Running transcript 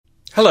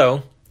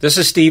Hello, this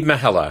is Steve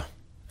Mahela,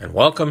 and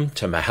welcome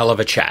to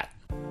Mahela Chat.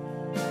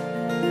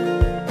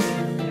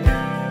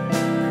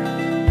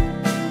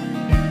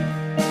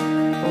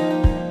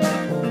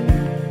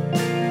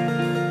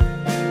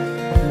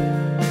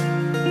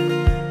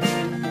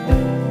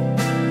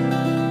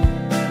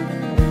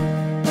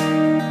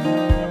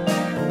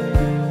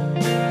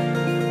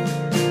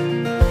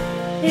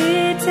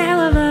 It's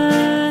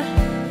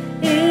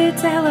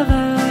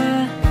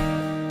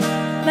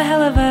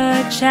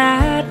Mahela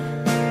Chat.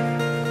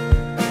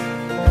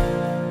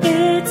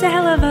 It's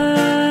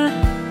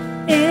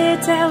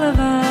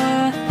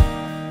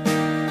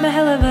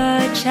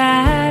Mahela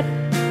Chat.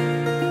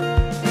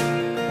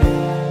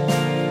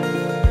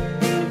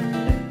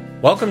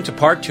 Welcome to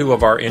part 2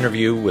 of our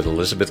interview with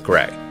Elizabeth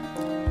Gray.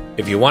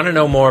 If you want to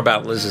know more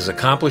about Liz's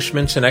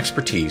accomplishments and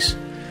expertise,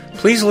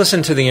 please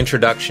listen to the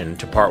introduction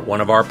to part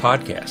 1 of our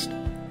podcast.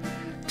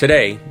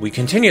 Today, we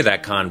continue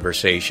that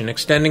conversation,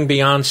 extending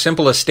beyond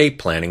simple estate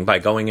planning by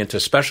going into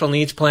special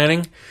needs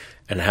planning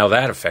and how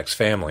that affects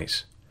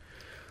families.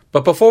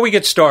 But before we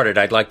get started,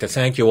 I'd like to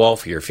thank you all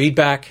for your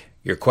feedback,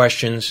 your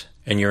questions,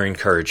 and your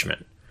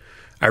encouragement.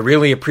 I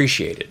really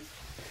appreciate it.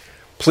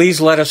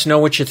 Please let us know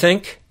what you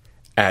think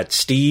at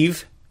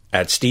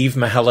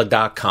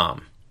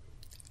steve@stevemahela.com.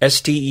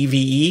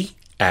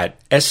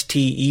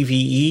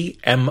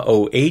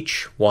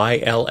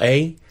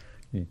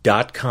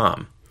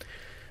 steve@stevemohyla.com.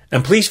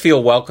 And please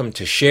feel welcome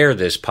to share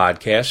this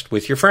podcast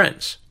with your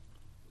friends.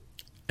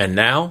 And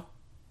now,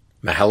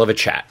 Mahela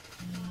Chat.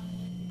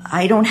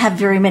 I don't have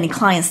very many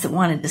clients that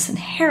want to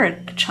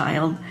disinherit a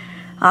child.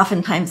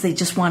 Oftentimes they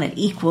just want it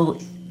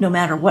equal no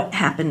matter what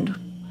happened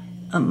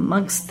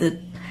amongst the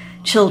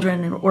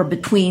children or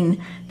between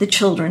the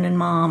children and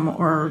mom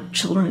or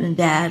children and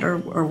dad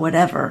or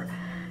whatever.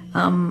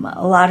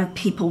 A lot of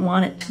people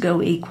want it to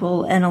go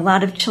equal, and a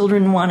lot of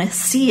children want to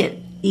see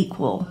it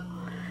equal.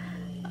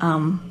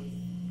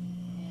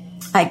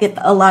 I get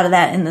a lot of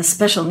that in the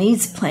special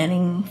needs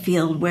planning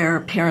field, where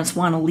parents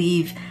want to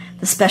leave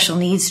the special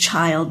needs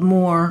child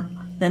more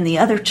than the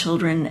other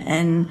children,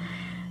 and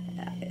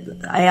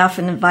I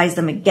often advise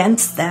them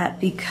against that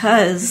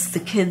because the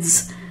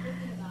kids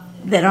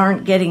that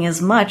aren't getting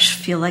as much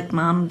feel like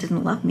mom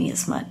didn't love me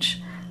as much.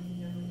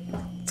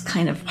 It's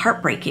kind of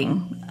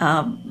heartbreaking.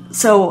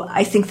 So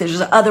I think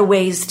there's other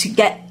ways to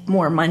get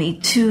more money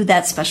to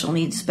that special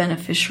needs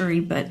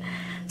beneficiary, but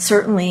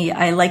certainly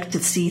I like to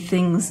see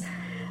things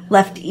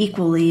left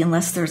equally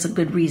unless there's a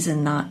good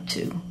reason not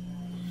to.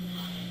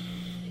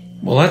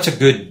 Well, that's a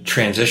good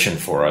transition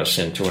for us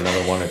into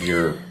another one of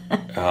your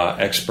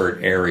expert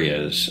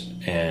areas,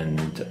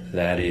 and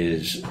that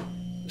is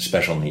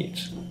special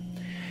needs.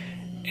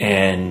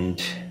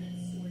 And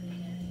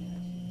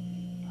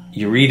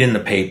you read in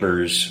the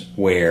papers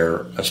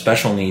where a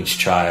special needs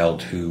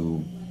child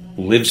who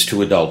lives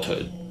to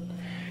adulthood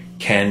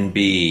can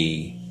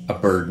be a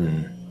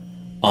burden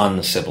on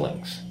the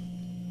siblings.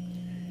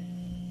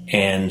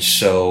 And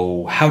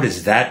so how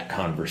does that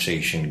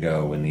conversation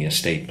go in the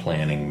estate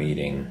planning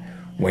meeting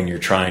when you're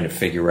trying to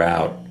figure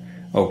out,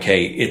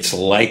 okay, it's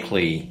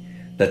likely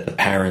that the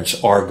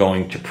parents are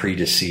going to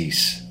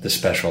predecease the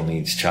special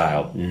needs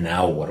child.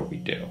 Now what do we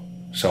do?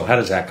 So how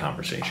does that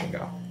conversation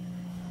go?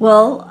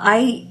 Well,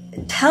 I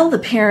tell the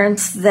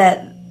parents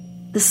that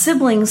the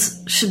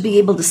siblings should be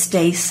able to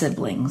stay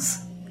siblings.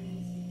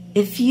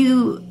 If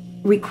you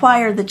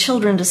require the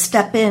children to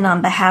step in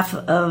on behalf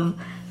of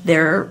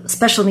their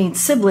special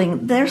needs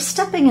sibling, they're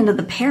stepping into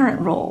the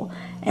parent role,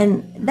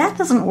 and that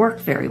doesn't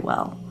work very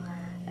well,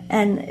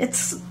 and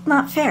it's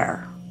not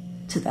fair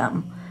to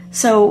them.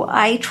 So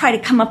I try to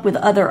come up with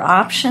other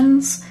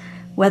options,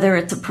 whether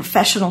it's a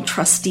professional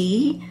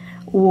trustee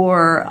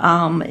or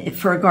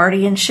for a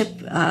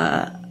guardianship,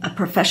 a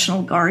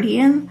professional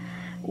guardian,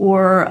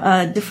 or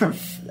a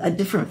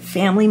different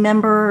family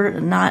member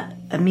not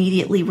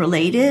immediately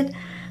related,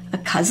 a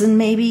cousin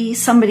maybe,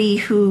 somebody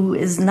who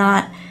is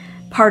not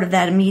part of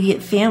that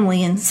immediate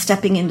family and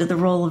stepping into the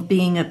role of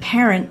being a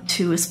parent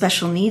to a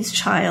special needs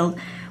child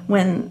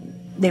when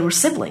they were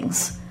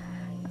siblings.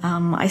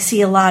 I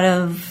see a lot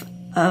of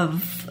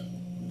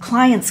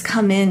clients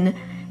come in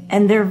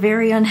and they're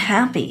very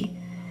unhappy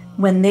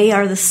when they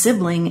are the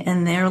sibling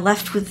and they're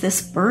left with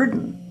this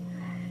burden.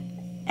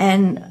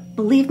 And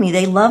believe me,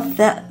 they love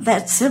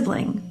that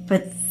sibling,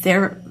 but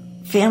their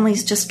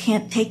families just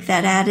can't take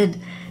that added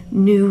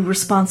new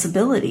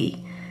responsibility.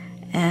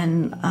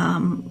 And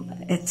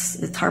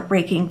it's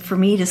heartbreaking for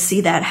me to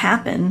see that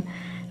happen,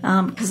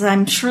 because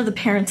I'm sure the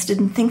parents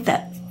didn't think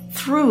that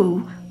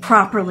through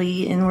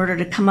properly in order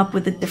to come up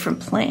with a different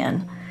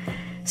plan.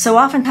 So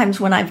oftentimes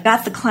when I've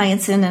got the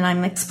clients in and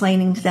I'm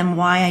explaining to them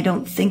why I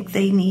don't think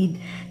they need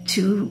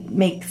to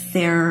make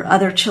their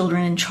other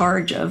children in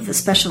charge of the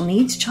special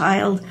needs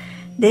child,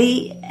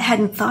 they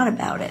hadn't thought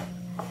about it.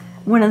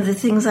 One of the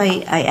things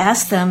I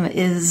ask them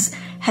is,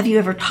 have you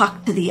ever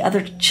talked to the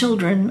other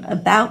children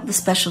about the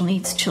special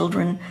needs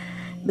children,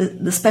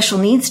 the special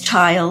needs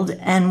child,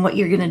 and what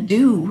you're going to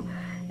do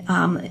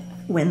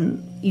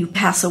when you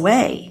pass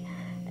away?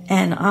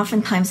 And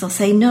oftentimes they'll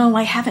say, no,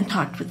 I haven't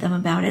talked with them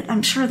about it.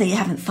 I'm sure they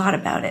haven't thought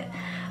about it.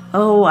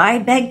 Oh, I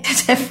beg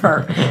to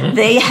differ.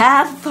 They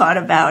have thought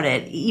about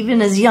it.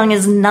 Even as young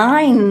as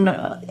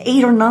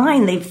 8 or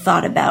 9, they've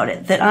thought about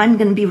it, that I'm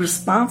going to be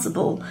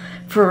responsible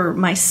for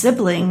my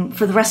sibling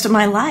for the rest of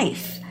my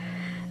life.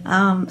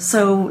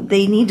 So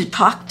they need to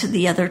talk to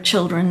the other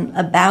children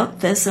about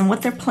this and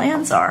what their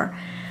plans are.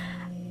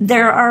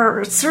 There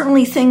are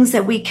certainly things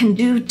that we can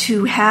do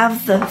to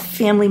have the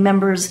family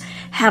members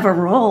have a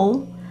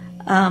role.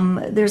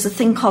 There's a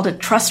thing called a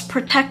trust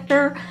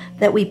protector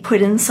that we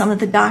put in some of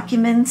the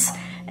documents,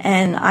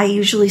 and I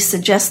usually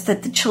suggest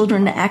that the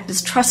children act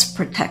as trust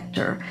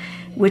protector,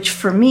 which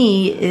for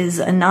me is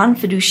a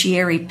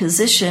non-fiduciary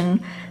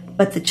position,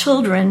 but the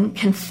children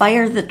can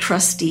fire the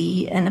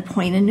trustee and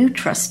appoint a new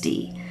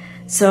trustee.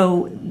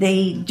 So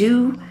they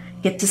do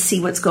get to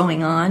see what's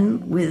going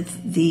on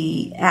with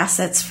the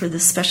assets for the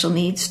special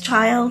needs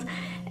child,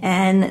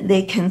 and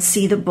they can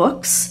see the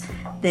books.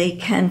 They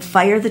can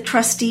fire the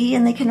trustee,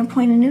 and they can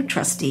appoint a new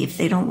trustee if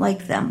they don't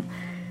like them.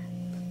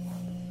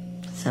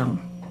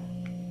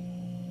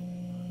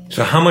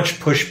 So how much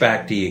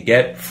pushback do you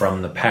get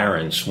from the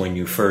parents when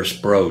you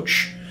first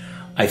broach,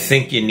 I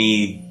think you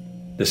need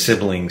the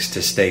siblings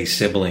to stay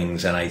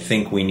siblings, and I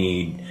think we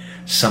need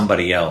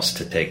somebody else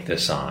to take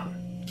this on?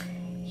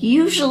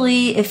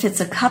 Usually, if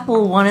it's a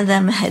couple, one of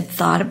them had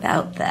thought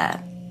about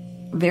that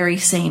very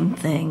same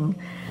thing.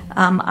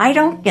 I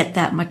don't get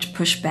that much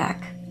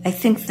pushback. I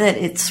think that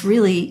it's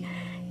really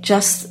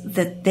just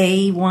that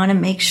they want to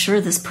make sure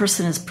this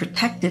person is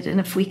protected. And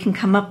if we can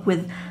come up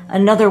with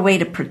another way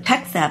to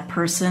protect that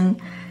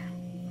person,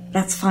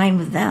 that's fine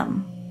with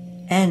them.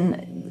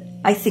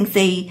 And I think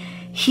they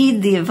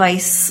heed the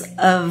advice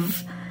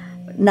of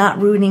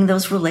not ruining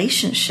those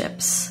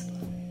relationships.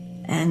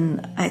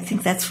 And I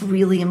think that's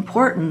really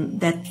important,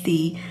 that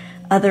the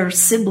other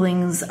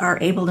siblings are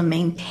able to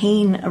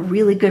maintain a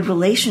really good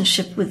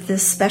relationship with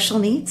this special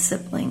needs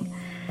sibling.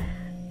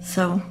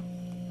 So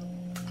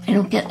I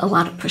don't get a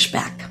lot of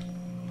pushback.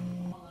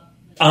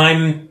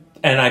 And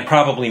I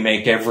probably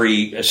make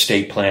every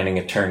estate planning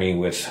attorney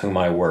with whom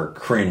I work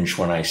cringe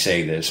when I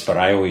say this, but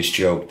I always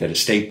joke that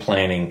estate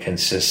planning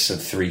consists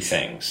of 3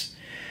 things.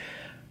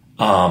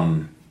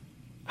 How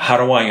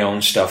do I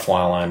own stuff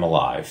while I'm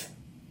alive?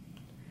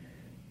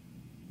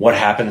 What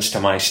happens to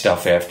my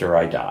stuff after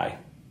I die?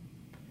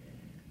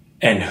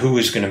 And who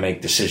is going to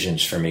make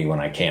decisions for me when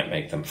I can't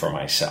make them for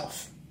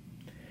myself?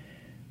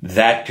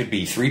 That could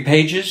be 3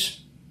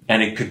 pages,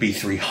 and it could be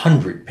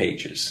 300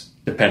 pages,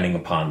 depending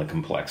upon the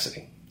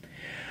complexity.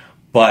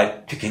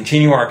 But to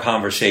continue our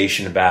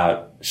conversation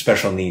about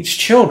special needs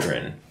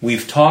children,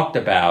 we've talked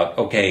about,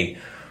 okay,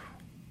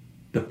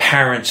 the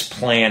parents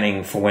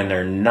planning for when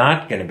they're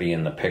not going to be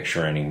in the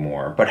picture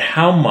anymore, but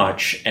how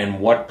much and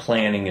what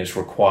planning is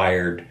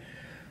required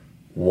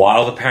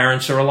while the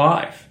parents are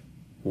alive,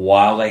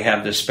 while they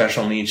have this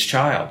special needs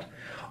child?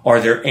 Are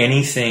there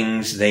any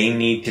things they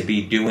need to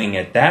be doing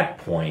at that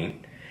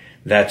point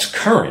that's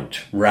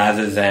current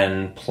rather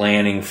than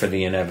planning for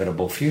the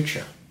inevitable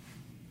future?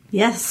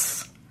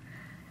 Yes.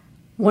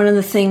 One of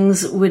the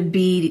things would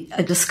be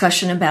a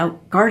discussion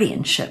about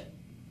guardianship.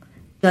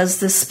 Does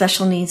this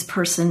special needs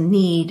person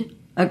need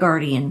a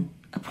guardian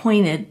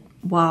appointed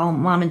while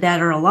mom and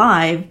dad are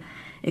alive?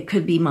 It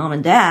could be mom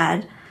and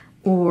dad,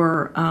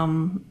 or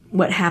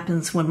what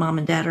happens when mom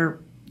and dad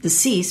are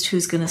deceased,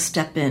 who's going to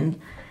step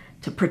in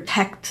to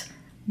protect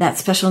that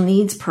special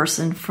needs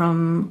person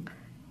from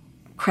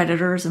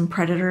creditors and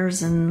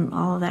predators and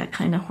all of that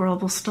kind of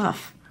horrible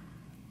stuff.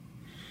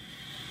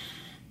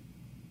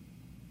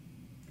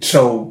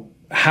 So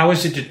how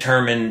is it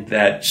determined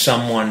that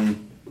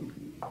someone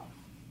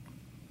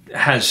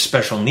has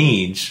special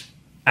needs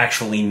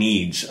actually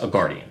needs a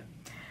guardian?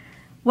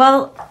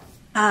 Well,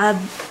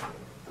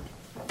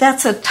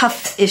 that's a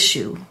tough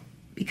issue,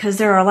 because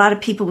there are a lot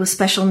of people with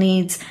special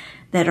needs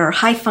that are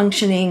high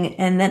functioning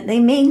and that they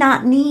may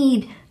not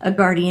need a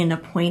guardian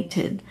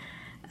appointed.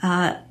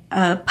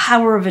 A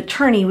power of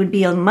attorney would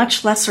be a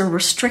much lesser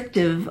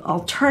restrictive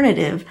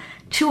alternative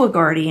to a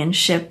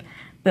guardianship.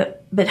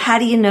 But how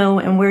do you know,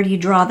 and where do you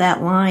draw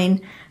that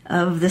line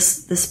of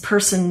this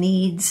person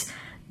needs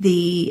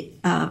the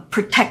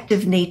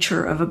protective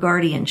nature of a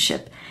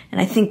guardianship? And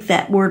I think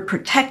that word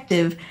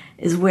protective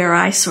is where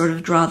I sort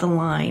of draw the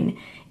line.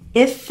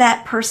 If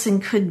that person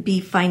could be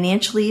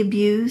financially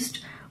abused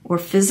or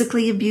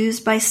physically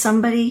abused by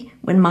somebody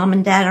when mom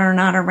and dad are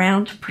not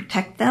around to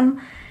protect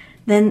them,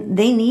 then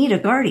they need a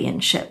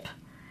guardianship.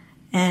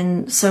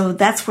 And so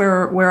that's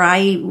where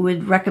I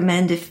would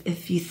recommend,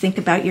 if you think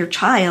about your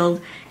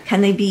child,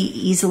 can they be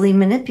easily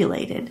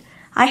manipulated?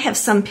 I have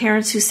some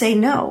parents who say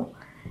no,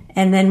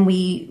 and then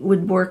we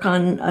would work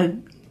on a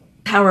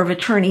power of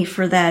attorney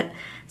for that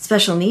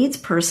special needs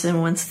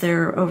person once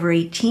they're over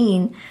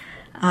 18.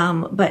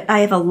 But I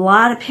have a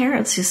lot of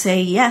parents who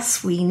say,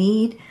 yes, we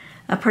need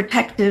a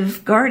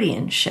protective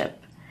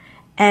guardianship.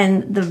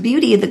 And the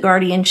beauty of the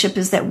guardianship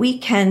is that we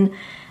can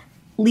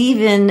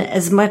leave in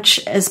as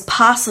much as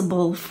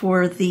possible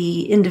for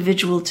the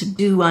individual to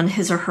do on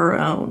his or her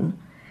own.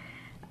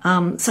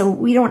 So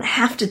we don't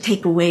have to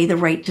take away the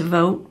right to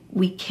vote.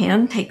 We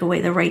can take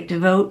away the right to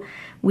vote.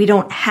 We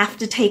don't have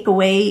to take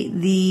away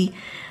the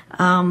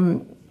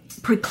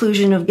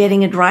preclusion of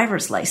getting a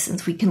driver's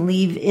license. We can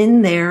leave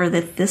in there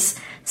that this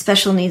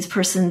special needs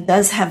person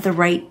does have the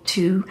right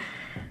to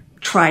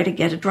try to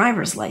get a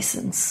driver's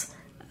license.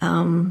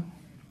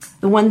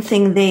 The one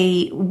thing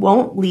they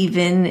won't leave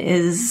in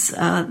is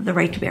the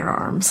right to bear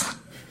arms.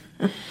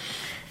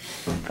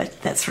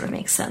 But that sort of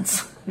makes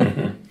sense.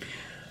 Mm-hmm.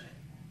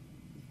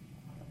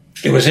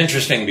 It was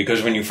interesting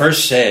because when you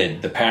first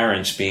said the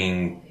parents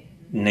being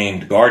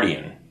named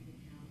guardian,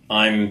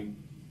 I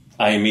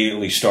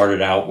immediately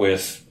started out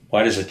with,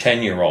 why does a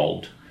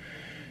 10-year-old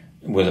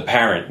with a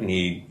parent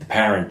need the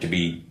parent to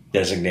be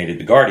designated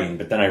the guardian?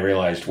 But then I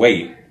realized,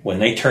 wait, when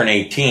they turn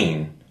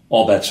 18,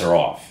 all bets are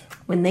off.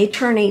 When they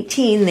turn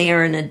 18, they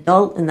are an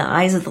adult in the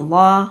eyes of the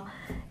law,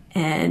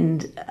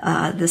 and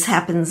this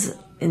happens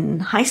in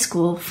high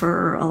school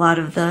for a lot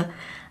of the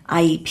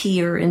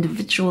IEP or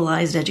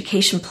individualized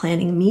education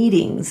planning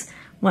meetings.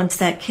 Once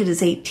that kid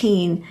is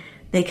 18,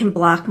 they can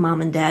block mom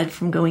and dad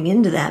from going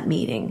into that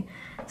meeting.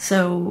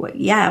 So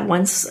yeah,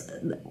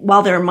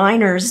 while they're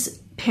minors,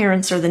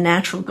 parents are the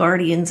natural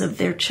guardians of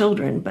their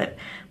children, but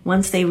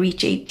once they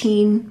reach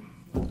 18,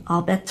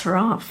 all bets are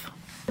off.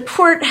 The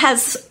court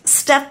has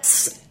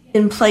steps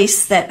in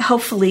place that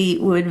hopefully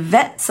would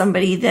vet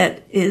somebody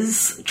that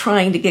is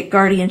trying to get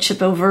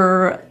guardianship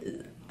over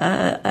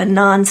a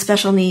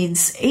non-special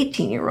needs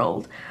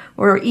 18-year-old,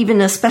 or even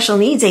a special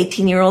needs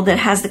 18-year-old that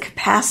has the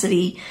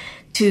capacity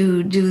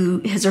to do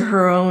his or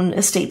her own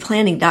estate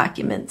planning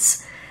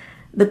documents.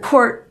 The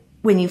court,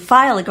 when you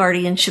file a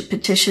guardianship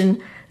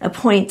petition,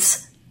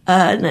 appoints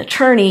an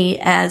attorney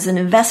as an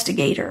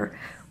investigator.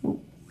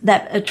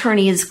 That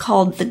attorney is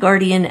called the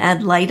guardian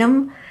ad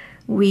litem.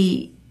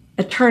 We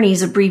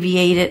attorneys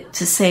abbreviate it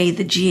to say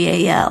the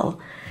GAL.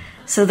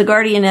 So the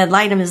guardian ad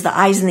litem is the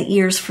eyes and the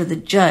ears for the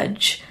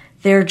judge.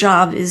 Their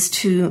job is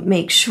to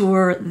make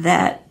sure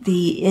that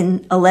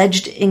the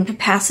alleged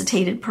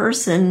incapacitated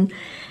person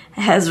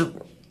has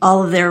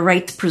all of their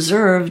rights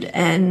preserved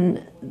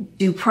and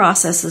due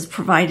process is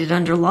provided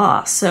under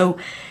law. So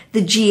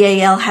the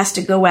GAL has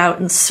to go out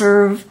and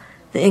serve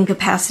the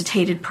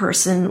incapacitated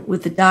person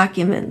with the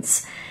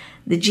documents.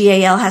 The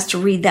GAL has to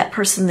read that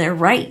person their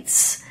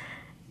rights,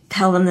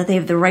 tell them that they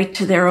have the right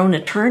to their own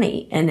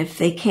attorney, and if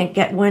they can't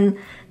get one,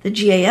 the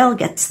GAL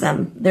gets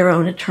them their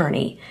own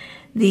attorney.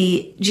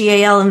 The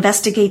GAL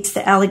investigates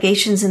the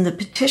allegations in the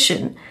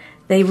petition.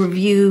 They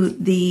review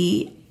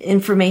the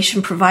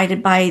information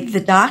provided by the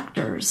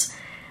doctors.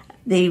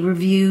 They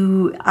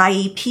review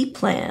IEP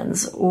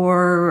plans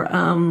or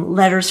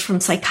letters from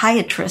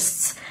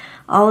psychiatrists,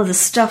 all of the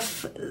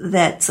stuff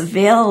that's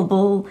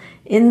available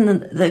in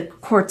the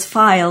court's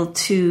file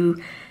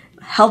to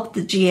help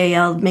the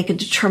GAL make a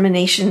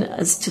determination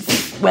as to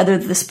whether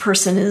this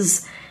person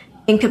is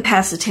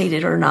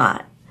incapacitated or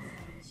not.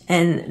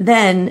 And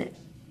then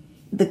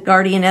the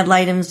guardian ad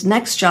litem's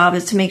next job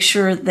is to make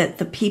sure that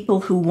the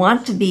people who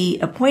want to be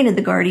appointed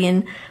the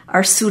guardian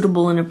are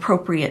suitable and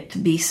appropriate to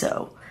be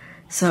so.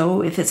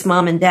 So if it's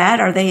mom and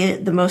dad, are they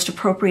the most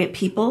appropriate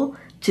people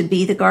to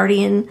be the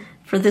guardian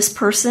for this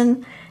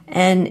person?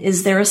 And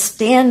is there a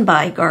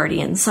standby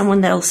guardian,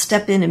 someone that'll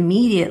step in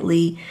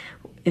immediately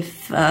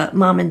if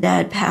mom and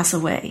dad pass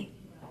away?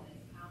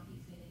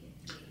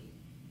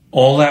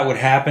 All that would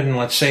happen,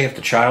 let's say, if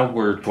the child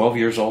were 12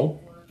 years old?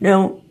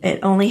 No, it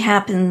only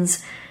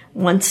happens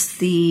once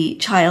the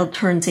child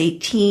turns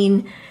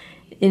 18.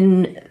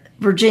 In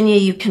Virginia,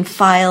 you can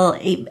file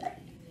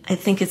I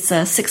think it's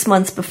 6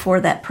 months before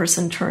that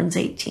person turns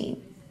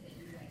 18.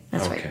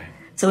 That's okay. Right.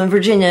 So in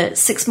Virginia,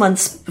 6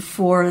 months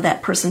before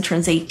that person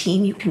turns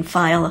 18, you can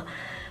file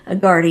a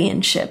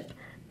guardianship.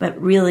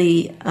 But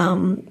really,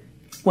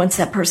 once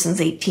that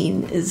person's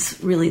 18 is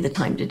really the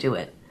time to do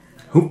it.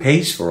 Who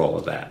pays for all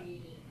of that?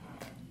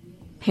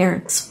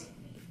 Parents.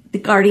 The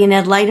guardian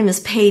ad litem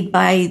is paid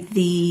by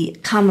the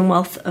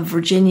Commonwealth of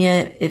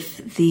Virginia if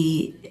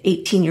the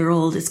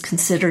 18-year-old is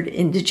considered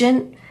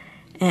indigent.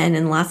 And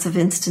in lots of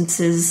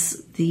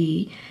instances,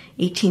 the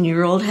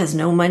 18-year-old has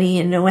no money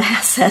and no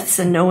assets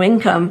and no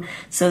income,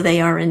 so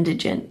they are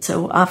indigent.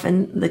 So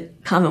often the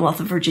Commonwealth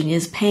of Virginia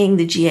is paying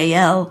the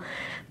GAL,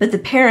 but the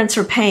parents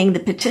are paying the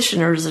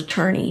petitioner's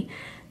attorney.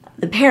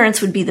 The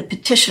parents would be the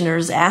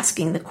petitioners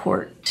asking the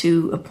court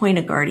to appoint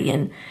a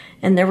guardian,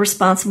 and they're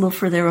responsible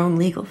for their own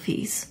legal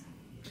fees.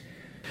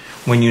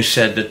 When you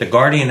said that the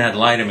guardian ad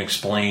litem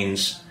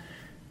explains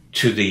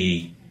to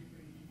the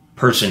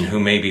person who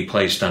may be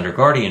placed under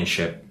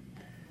guardianship,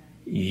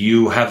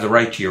 you have the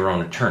right to your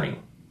own attorney.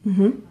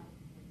 Mm-hmm.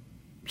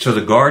 So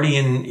the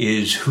guardian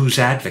is whose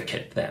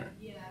advocate then?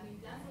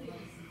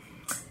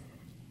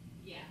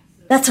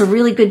 That's a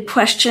really good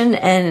question,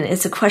 and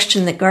it's a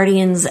question that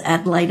guardians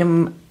ad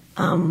litem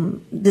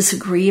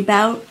disagree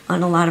about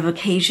on a lot of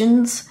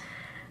occasions.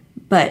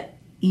 But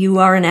you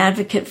are an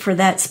advocate for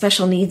that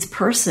special needs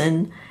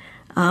person,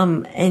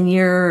 and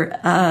you're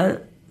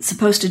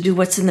supposed to do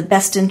what's in the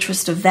best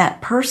interest of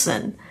that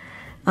person.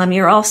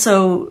 You're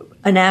also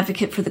an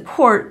advocate for the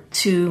court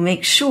to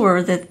make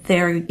sure that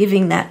they're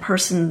giving that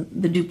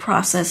person the due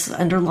process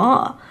under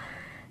law,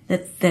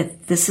 that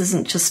this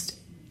isn't just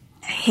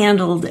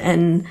handled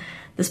and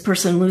this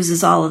person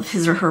loses all of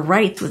his or her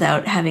rights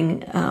without having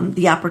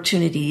the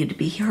opportunity to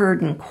be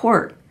heard in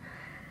court.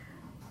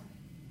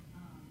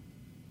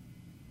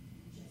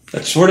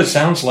 That sort of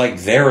sounds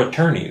like their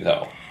attorney,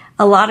 though.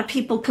 A lot of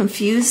people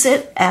confuse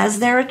it as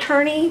their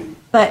attorney,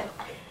 but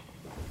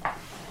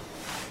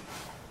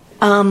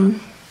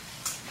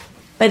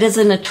as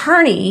an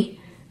attorney,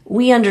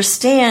 we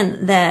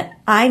understand that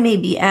I may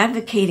be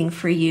advocating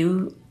for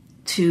you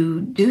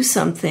to do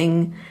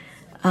something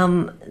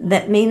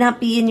that may not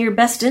be in your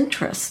best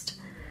interest.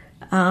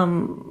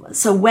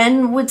 So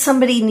when would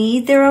somebody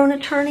need their own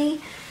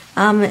attorney?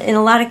 In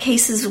a lot of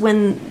cases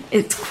when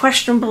it's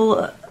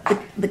questionable,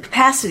 the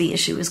capacity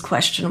issue is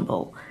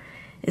questionable.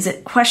 Is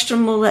it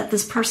questionable that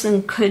this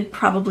person could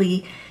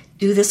probably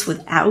do this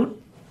without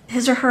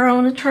his or her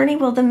own attorney?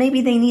 Well, then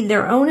maybe they need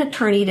their own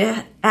attorney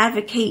to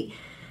advocate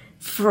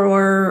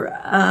for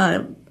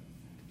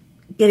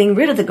getting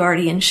rid of the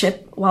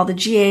guardianship, while the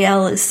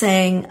GAL is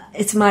saying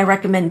it's my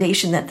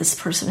recommendation that this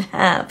person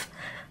have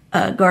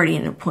a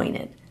guardian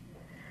appointed.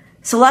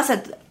 So lots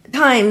of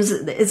times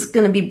it's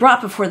going to be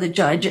brought before the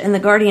judge, and the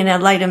guardian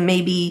ad litem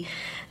may be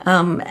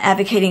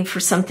advocating for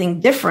something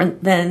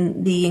different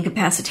than the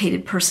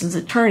incapacitated person's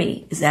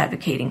attorney is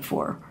advocating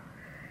for.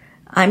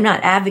 I'm not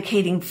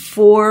advocating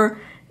for,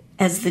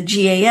 as the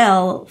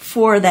GAL,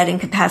 for that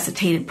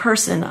incapacitated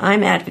person.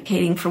 I'm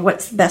advocating for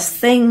what's the best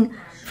thing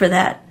for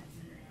that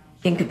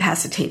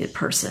incapacitated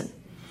person.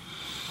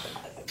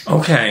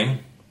 Okay.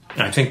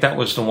 I think that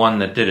was the one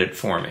that did it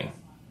for me.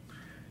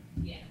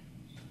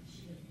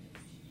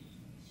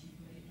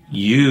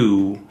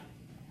 You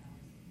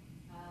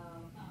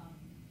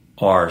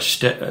are,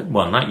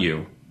 not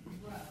you.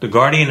 The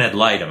guardian ad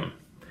litem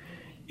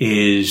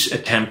is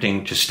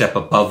attempting to step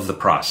above the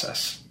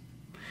process.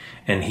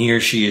 And he or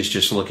she is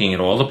just looking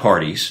at all the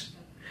parties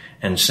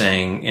and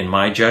saying, in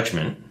my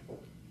judgment,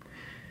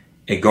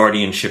 a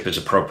guardianship is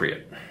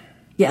appropriate.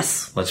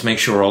 Yes. Let's make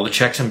sure all the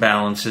checks and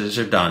balances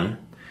are done,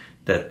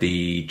 that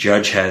the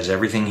judge has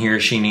everything he or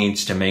she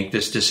needs to make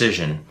this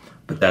decision,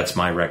 but that's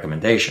my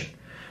recommendation.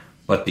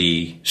 But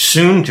the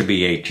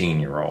soon-to-be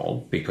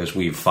 18-year-old, because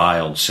we've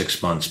filed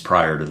 6 months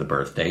prior to the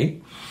birth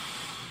date,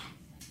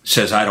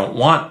 says, I don't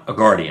want a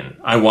guardian.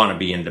 I want to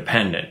be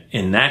independent.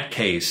 In that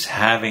case,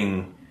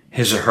 having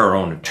his or her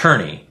own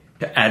attorney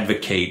to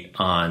advocate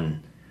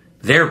on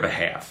their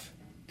behalf,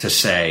 to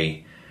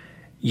say,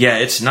 yeah,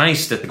 it's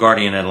nice that the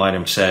guardian ad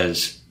litem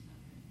says,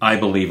 I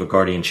believe a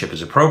guardianship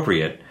is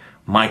appropriate.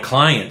 My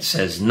client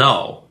says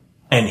no,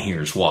 and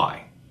here's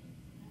why.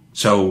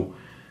 So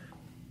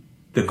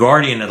the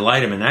guardian ad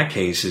litem in that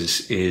case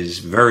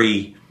is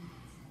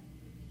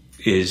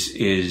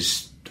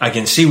I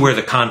can see where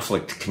the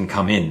conflict can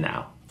come in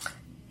now.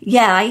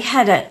 Yeah, I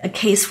had a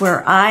case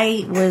where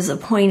I was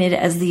appointed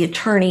as the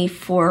attorney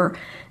for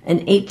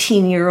an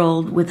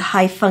 18-year-old with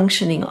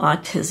high-functioning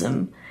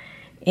autism.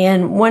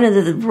 And one of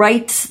the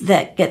rights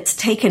that gets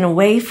taken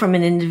away from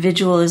an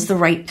individual is the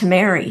right to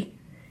marry.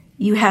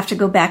 You have to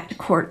go back to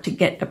court to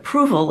get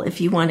approval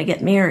if you want to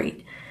get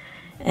married.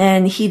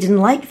 And he didn't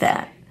like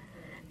that.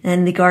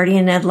 And the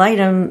guardian ad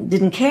litem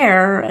didn't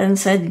care and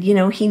said,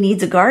 he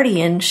needs a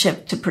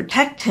guardianship to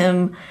protect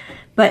him,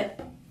 but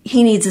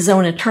he needs his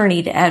own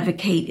attorney to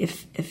advocate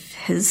if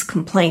his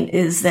complaint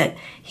is that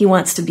he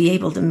wants to be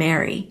able to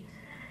marry.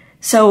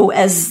 So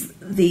as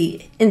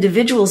the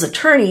individual's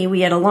attorney,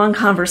 we had a long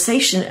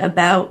conversation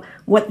about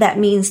what that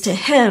means to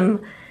him,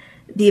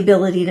 the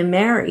ability to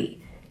marry.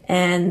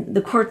 And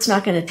the court's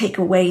not going to take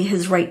away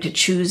his right to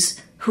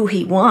choose who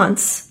he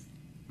wants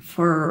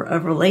for a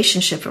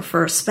relationship or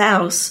for a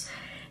spouse.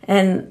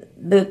 And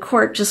the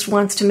court just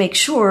wants to make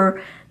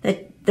sure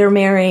that they're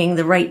marrying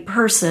the right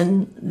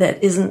person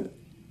that isn't,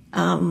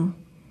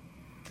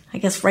 I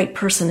guess right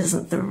person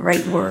isn't the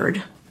right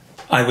word.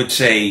 I would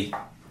say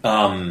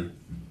that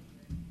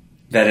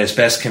as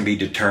best can be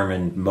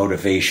determined,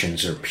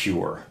 motivations are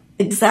pure.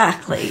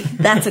 Exactly.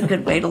 That's a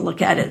good way to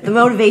look at it. The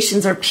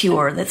motivations are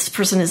pure. This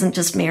person isn't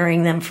just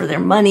marrying them for their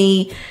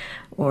money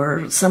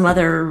or some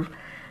other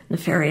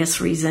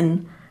nefarious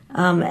reason.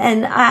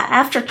 And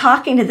after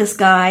talking to this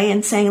guy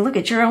and saying,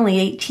 look, you're only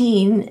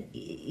 18,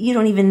 you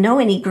don't even know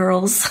any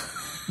girls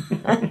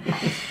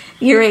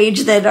your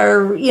age that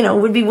are,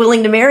 would be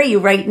willing to marry you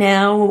right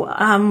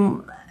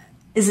now.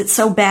 Is it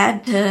so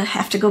bad to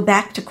have to go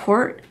back to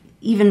court?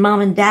 Even mom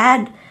and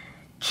dad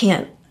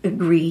can't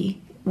agree.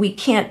 We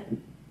can't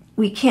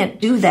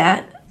do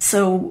that.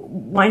 So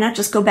why not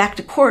just go back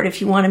to court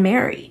if you want to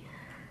marry?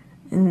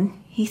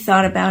 And he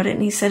thought about it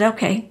and he said,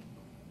 okay.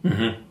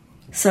 Mm-hmm.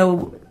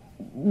 So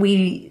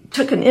we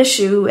took an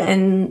issue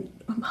and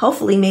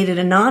hopefully made it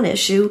a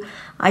non-issue.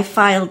 I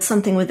filed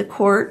something with the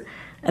court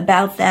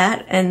about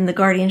that, and the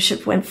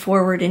guardianship went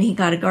forward and he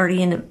got a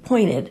guardian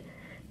appointed.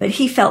 But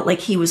he felt like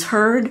he was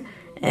heard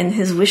and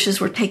his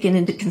wishes were taken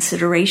into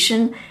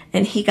consideration,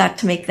 and he got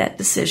to make that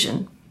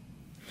decision.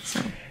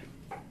 So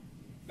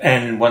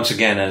And once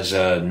again, as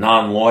a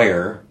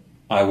non-lawyer,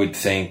 I would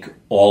think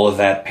all of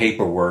that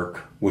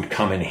paperwork would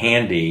come in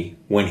handy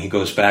when he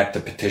goes back to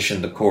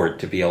petition the court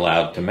to be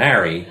allowed to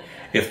marry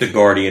if the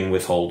guardian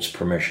withholds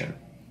permission.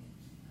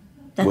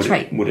 That's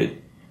right. Would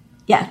it?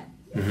 Yeah.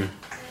 Mm-hmm.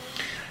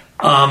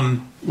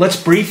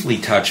 Let's briefly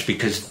touch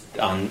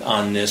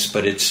on this,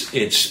 but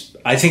it's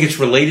I think it's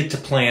related to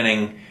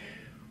planning,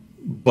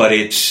 but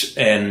it's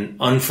an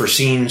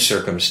unforeseen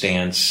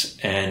circumstance,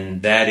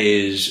 and that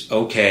is,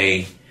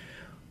 okay,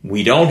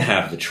 we don't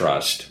have the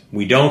trust,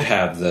 we don't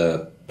have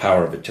the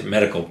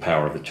medical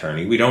power of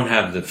attorney, we don't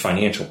have the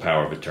financial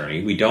power of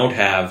attorney, we don't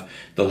have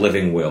the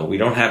living will, we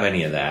don't have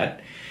any of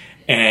that,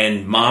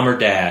 and mom or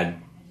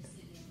dad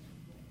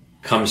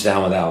comes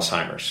down with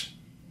Alzheimer's.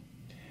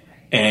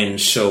 And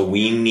so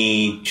we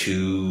need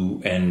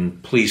to,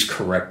 and please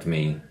correct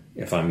me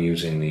if I'm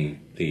using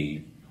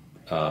the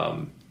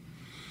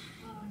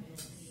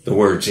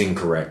words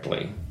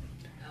incorrectly,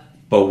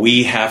 but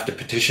we have to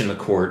petition the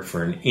court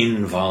for an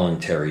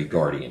involuntary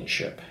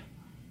guardianship.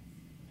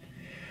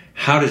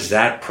 How does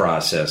that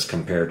process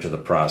compare to the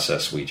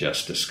process we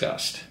just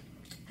discussed?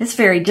 It's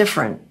very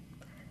different.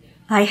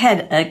 I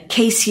had a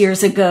case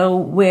years ago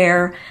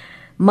where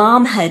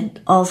mom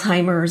had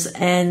Alzheimer's,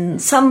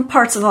 and some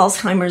parts of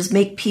Alzheimer's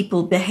make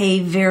people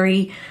behave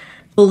very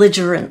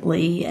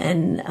belligerently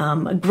and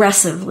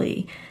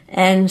aggressively.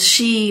 And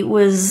she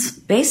was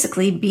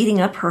basically beating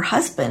up her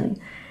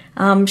husband.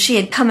 She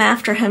had come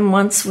after him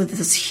once with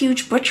this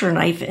huge butcher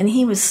knife, and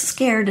he was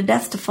scared to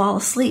death to fall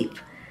asleep.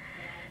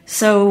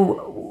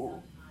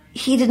 So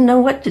he didn't know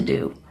what to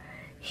do.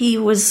 He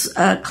was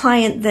a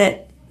client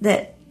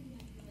that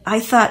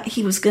I thought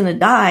he was going to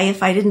die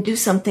if I didn't do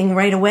something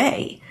right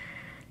away.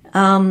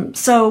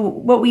 So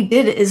what we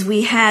did is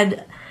we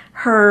had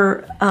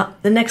her,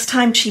 the next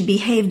time she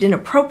behaved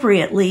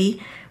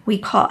inappropriately,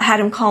 we had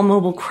him call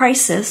Mobile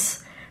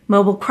Crisis.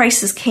 Mobile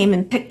Crisis came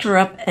and picked her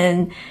up,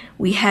 and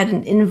we had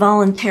an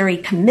involuntary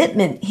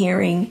commitment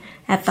hearing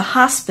at the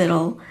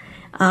hospital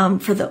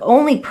for the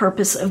only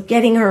purpose of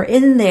getting her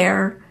in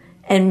there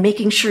and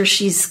making sure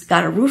she's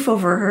got a roof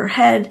over her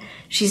head,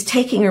 she's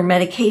taking her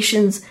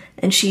medications,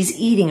 and she's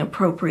eating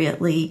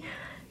appropriately,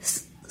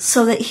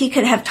 so that he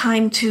could have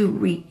time to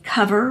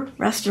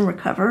rest and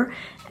recover,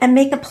 and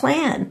make a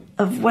plan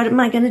of what am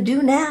I going to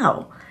do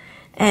now.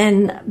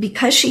 And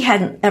because she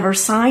hadn't ever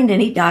signed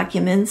any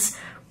documents,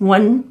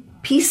 one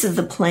piece of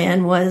the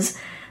plan was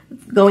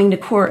going to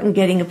court and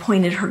getting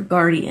appointed her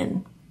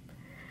guardian.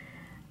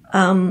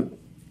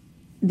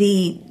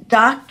 The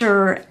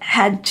doctor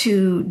had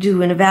to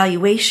do an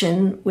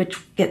evaluation, which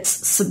gets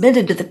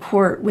submitted to the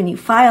court when you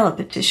file a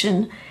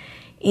petition,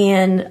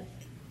 and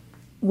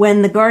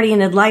when the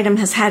guardian ad litem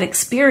has had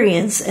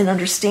experience and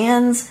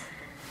understands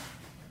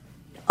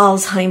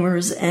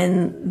Alzheimer's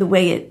and the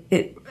way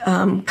it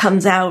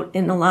comes out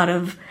in a lot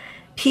of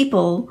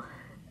people,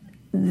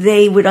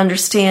 they would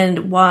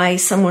understand why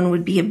someone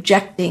would be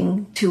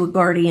objecting to a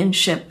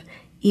guardianship,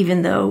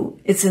 even though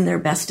it's in their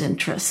best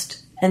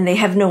interest, and they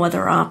have no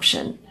other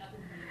option.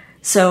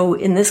 So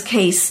in this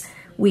case,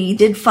 we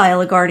did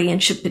file a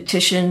guardianship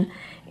petition,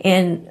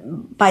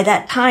 and by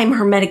that time,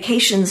 her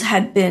medications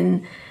had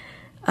been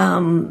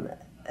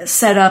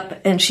set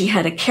up, and she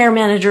had a care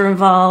manager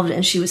involved,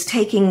 and she was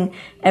taking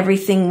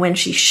everything when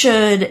she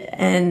should,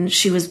 and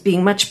she was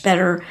being much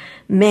better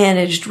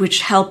managed,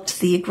 which helped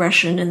the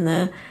aggression and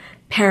the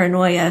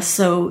paranoia,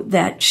 so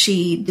that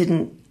she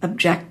didn't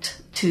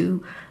object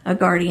to a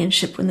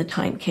guardianship when the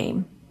time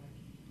came.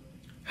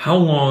 How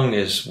long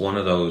is one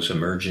of those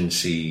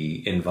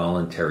emergency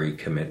involuntary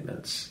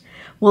commitments?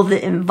 Well,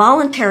 the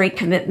involuntary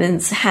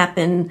commitments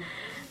happen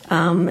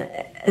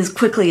as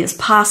quickly as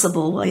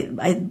possible.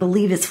 I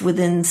believe it's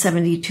within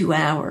 72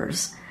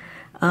 hours.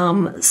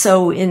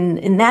 So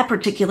in that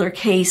particular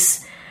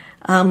case,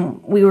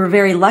 we were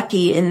very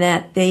lucky in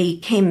that they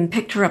came and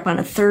picked her up on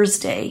a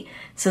Thursday.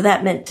 So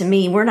that meant to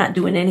me, we're not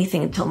doing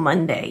anything until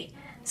Monday.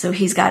 So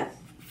he's got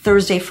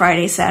Thursday,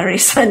 Friday, Saturday,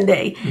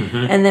 Sunday,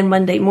 and then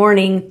Monday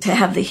morning to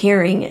have the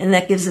hearing. And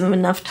that gives him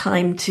enough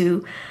time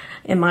to,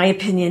 in my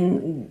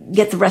opinion,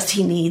 get the rest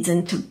he needs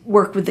and to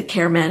work with the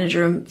care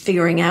manager and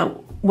figuring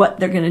out what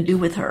they're going to do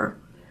with her.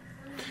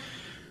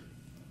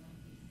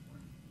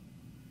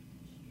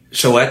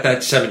 So at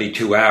that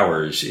 72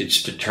 hours,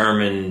 it's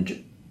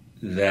determined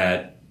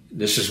that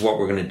this is what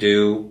we're going to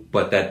do,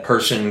 but that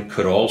person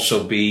could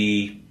also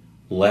be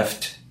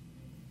left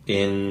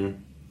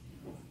in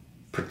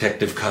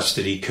protective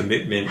custody,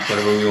 commitment,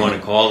 whatever we want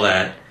to call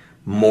that,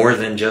 more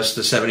than just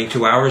the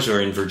 72 hours,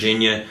 or in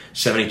Virginia,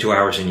 72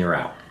 hours and you're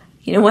out?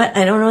 You know what?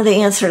 I don't know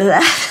the answer to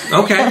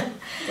that.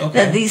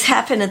 Okay. These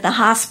happen at the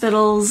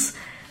hospitals.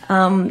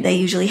 They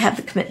usually have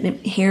the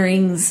commitment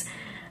hearings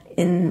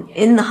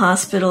in the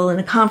hospital, in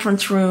a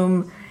conference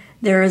room.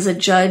 There is a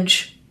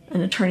judge,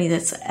 an attorney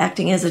that's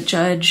acting as a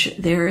judge.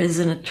 There is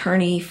an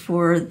attorney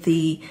for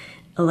the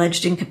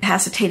alleged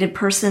incapacitated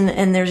person,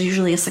 and there's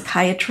usually a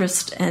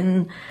psychiatrist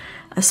and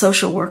a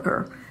social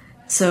worker.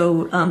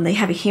 So they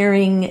have a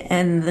hearing,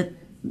 and the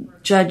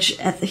judge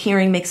at the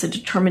hearing makes a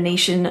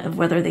determination of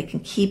whether they can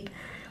keep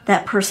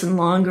that person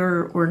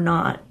longer or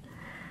not.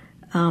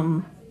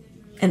 And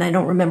I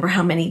don't remember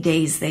how many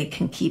days they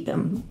can keep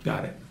him.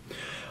 Got it.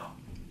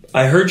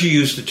 I heard you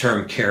use the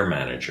term care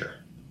manager.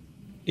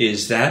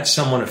 Is that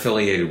someone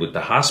affiliated with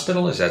the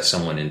hospital? Is that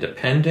someone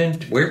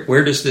independent?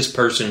 Where does this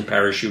person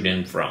parachute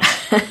in from?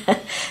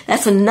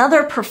 That's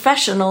another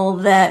professional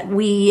that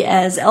we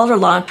as elder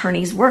law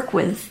attorneys work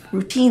with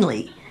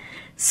routinely.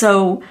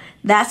 So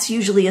that's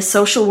usually a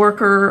social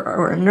worker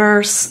or a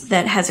nurse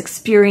that has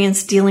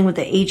experience dealing with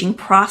the aging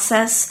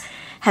process,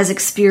 has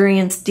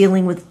experience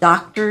dealing with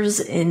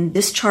doctors in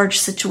discharge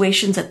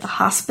situations at the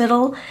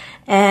hospital,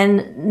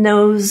 and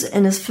knows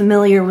and is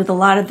familiar with a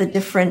lot of the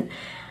different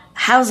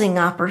housing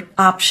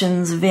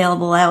options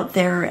available out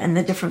there and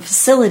the different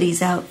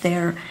facilities out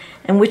there,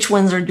 and which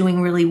ones are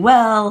doing really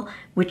well,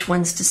 which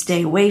ones to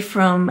stay away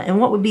from, and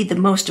what would be the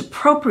most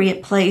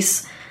appropriate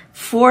place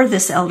for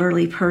this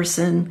elderly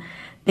person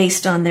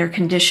based on their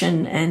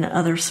condition and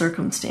other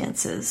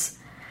circumstances.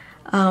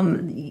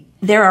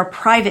 There are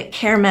private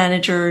care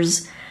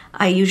managers.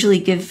 I usually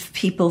give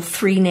people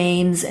 3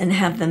 names and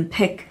have them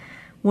pick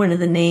one of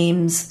the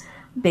names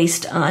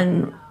based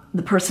on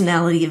the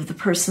personality of the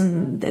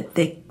person that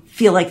they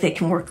feel like they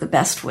can work the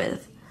best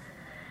with.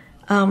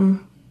 The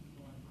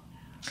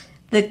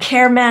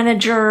care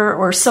manager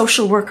or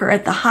social worker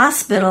at the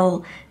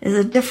hospital is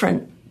a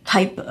different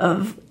type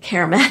of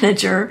care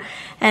manager,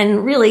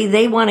 and really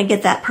they want to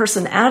get that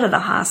person out of the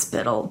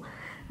hospital.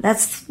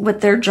 That's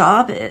what their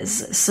job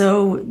is.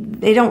 So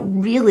they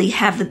don't really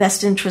have the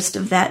best interest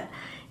of that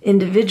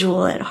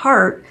individual at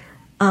heart.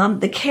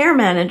 The care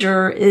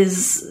manager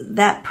is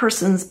that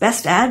person's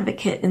best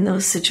advocate in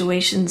those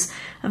situations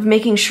of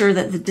making sure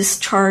that the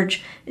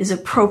discharge is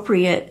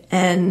appropriate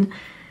and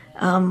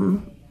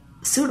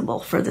suitable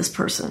for this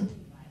person.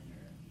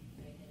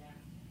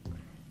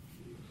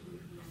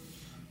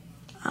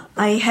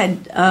 I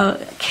had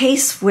a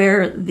case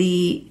where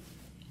the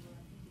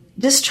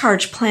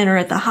discharge planner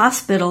at the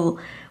hospital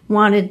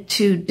wanted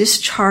to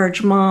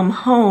discharge mom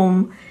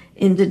home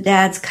into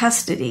dad's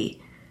custody.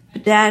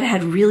 But dad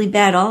had really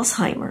bad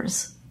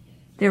Alzheimer's.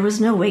 There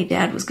was no way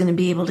dad was going to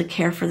be able to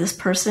care for this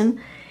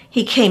person.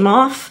 He came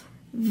off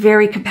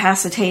very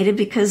capacitated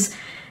because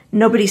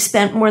nobody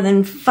spent more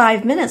than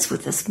 5 minutes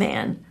with this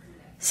man.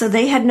 So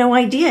they had no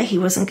idea he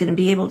wasn't going to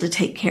be able to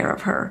take care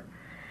of her.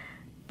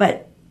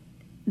 But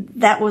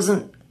that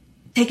wasn't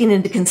taken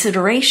into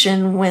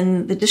consideration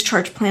when the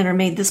discharge planner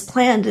made this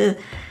plan to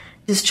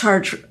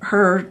discharge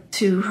her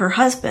to her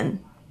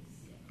husband.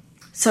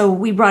 So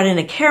we brought in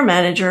a care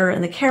manager,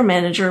 and the care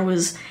manager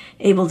was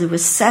able to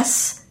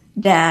assess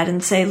dad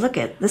and say, look,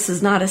 this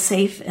is not a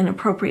safe and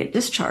appropriate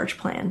discharge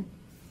plan.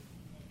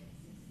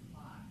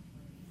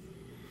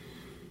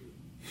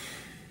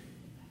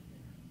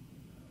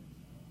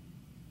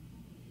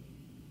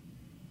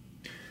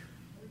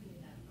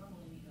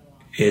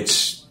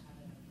 It's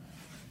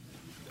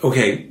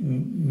okay.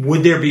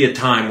 Would there be a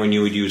time when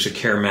you would use a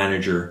care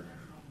manager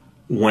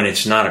when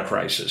it's not a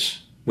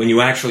crisis, when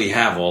you actually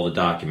have all the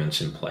documents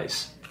in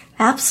place?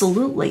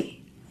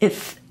 Absolutely.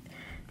 If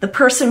the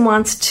person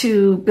wants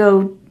to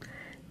go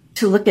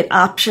to look at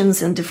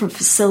options and different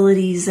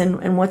facilities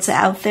and what's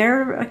out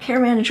there, a care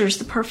manager is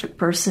the perfect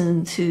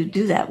person to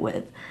do that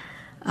with.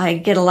 I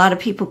get a lot of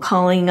people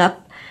calling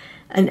up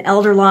an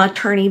elder law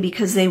attorney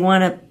because they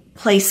want to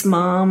place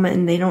mom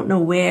and they don't know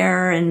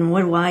where and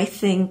what do I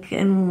think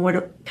and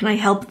what can I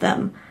help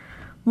them?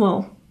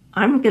 Well,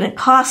 I'm going to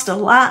cost a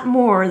lot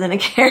more than a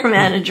care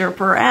manager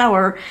per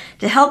hour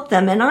to help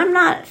them, and I'm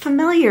not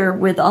familiar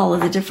with all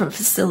of the different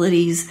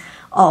facilities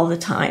all the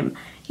time.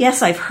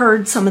 Yes, I've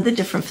heard some of the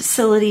different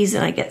facilities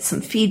and I get some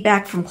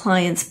feedback from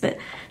clients, but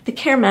the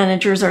care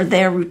managers are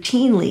there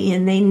routinely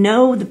and they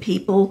know the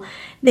people.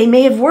 They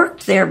may have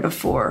worked there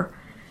before.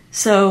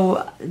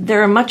 So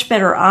they're a much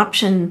better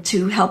option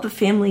to help a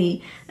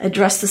family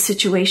address the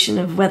situation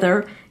of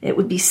whether it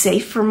would be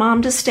safe for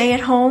mom to stay at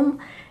home.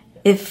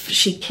 If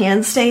she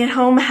can stay at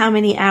home, how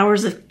many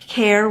hours of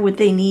care would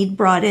they need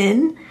brought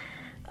in?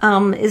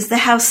 Is the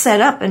house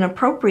set up and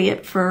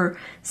appropriate for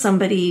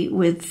somebody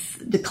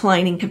with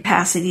declining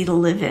capacity to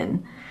live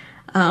in?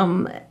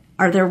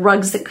 Are there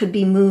rugs that could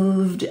be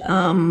moved,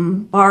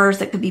 bars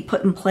that could be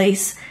put in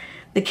place?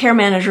 The care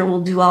manager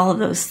will do all of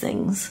those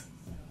things.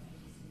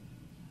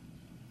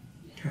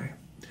 Okay.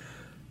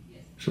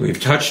 So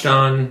we've touched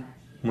on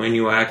when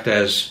you act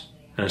as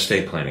an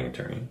estate planning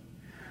attorney.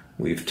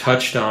 We've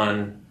touched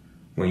on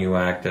when you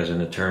act as an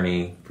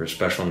attorney for a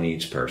special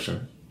needs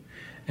person.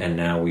 And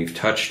now we've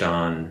touched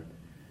on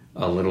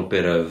a little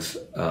bit of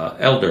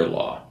elder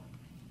law.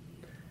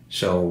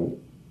 So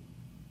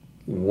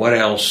what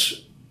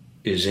else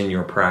is in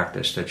your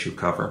practice that you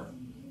cover?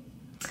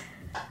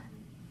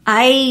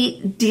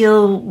 I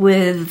deal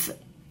with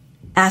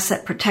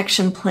asset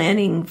protection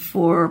planning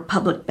for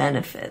public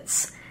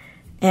benefits.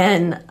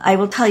 And I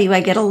will tell you,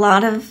 I get a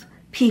lot of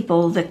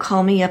people that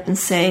call me up and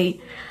say,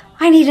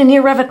 I need an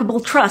irrevocable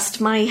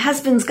trust. My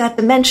husband's got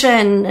dementia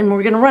and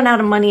we're going to run out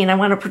of money and I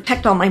want to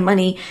protect all my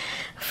money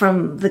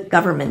from the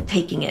government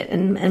taking it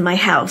and my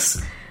house.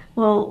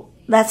 Well,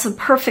 that's a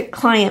perfect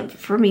client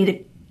for me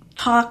to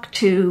talk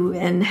to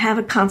and have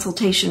a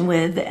consultation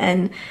with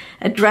and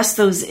address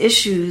those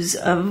issues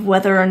of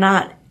whether or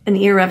not an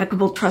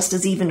irrevocable trust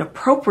is even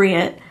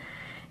appropriate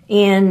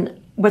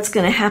and what's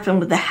going to happen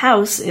with the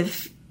house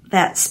if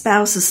that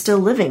spouse is still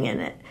living in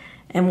it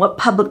and what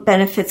public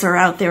benefits are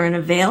out there and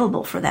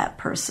available for that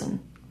person.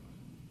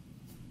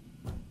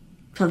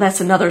 So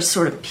that's another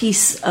sort of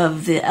piece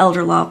of the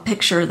elder law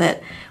picture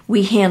that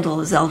we handle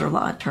as elder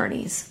law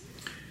attorneys.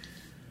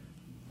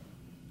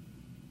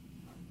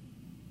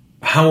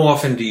 How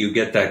often do you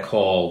get that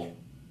call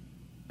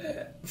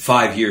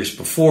 5 years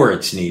before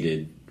it's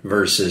needed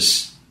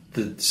versus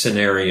the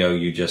scenario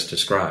you just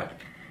described?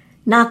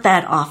 Not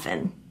that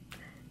often.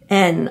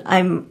 And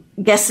I'm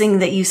guessing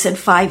that you said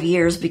 5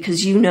 years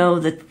because you know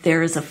that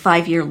there is a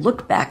 5-year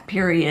look-back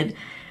period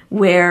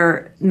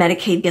where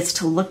Medicaid gets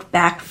to look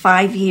back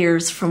 5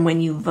 years from when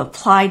you've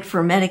applied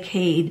for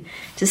Medicaid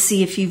to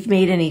see if you've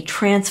made any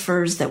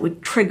transfers that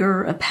would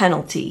trigger a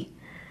penalty.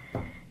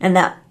 And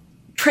that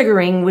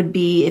triggering would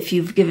be if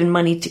you've given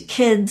money to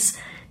kids,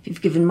 if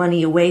you've given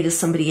money away to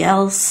somebody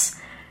else.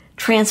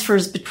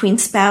 Transfers between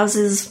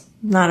spouses,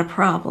 not a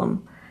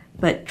problem.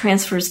 But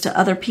transfers to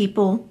other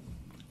people,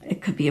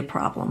 it could be a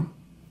problem.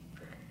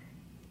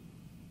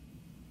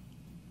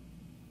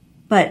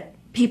 But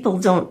people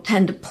don't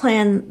tend to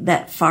plan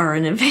that far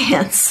in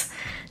advance,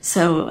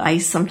 so I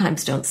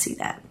sometimes don't see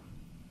that.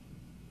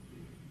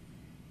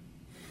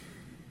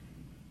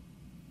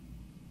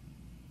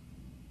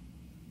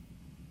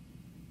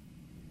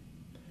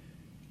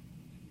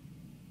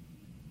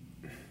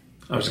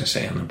 I was going to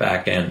say on the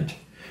back end,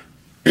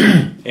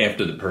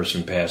 after the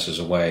person passes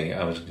away,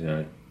 I was going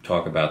to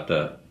talk about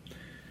the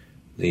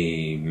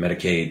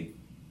Medicaid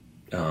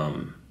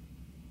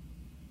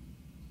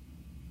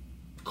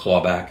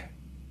clawback.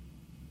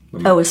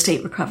 Oh,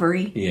 estate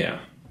recovery? Yeah.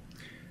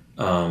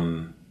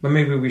 But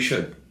maybe we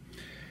should.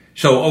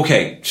 So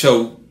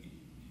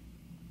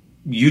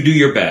you do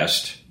your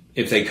best.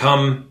 If they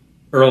come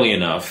early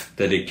enough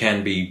that it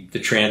can be, the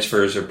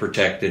transfers are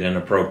protected and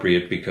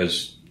appropriate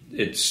because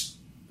it's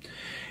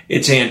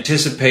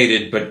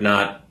anticipated but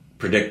not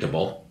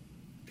predictable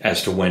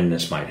as to when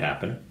this might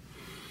happen.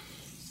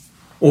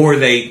 Or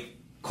they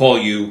call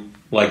you,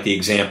 like the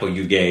example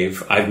you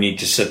gave, I need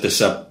to set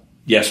this up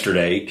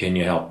yesterday, can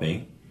you help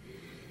me?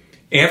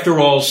 After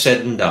all's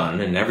said and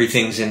done and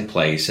everything's in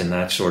place and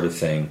that sort of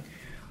thing,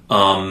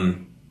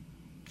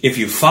 if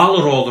you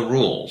followed all the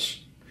rules,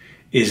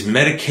 is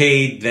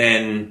Medicaid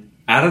then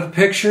out of the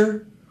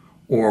picture?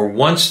 Or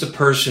once the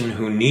person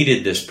who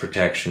needed this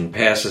protection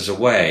passes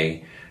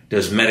away,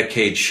 does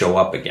Medicaid show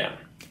up again?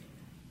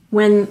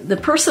 When the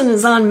person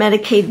is on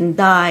Medicaid and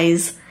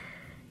dies,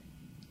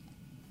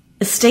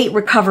 estate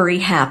recovery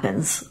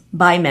happens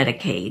by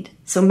Medicaid.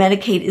 So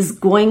Medicaid is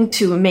going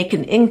to make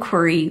an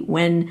inquiry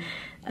when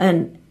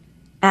an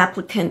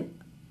applicant,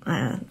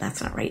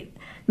 that's not right.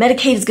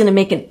 Medicaid is going to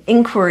make an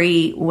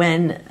inquiry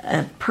when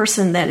a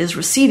person that is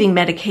receiving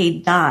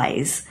Medicaid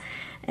dies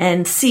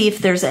and see if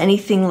there's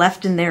anything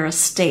left in their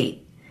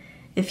estate.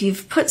 If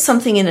you've put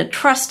something in a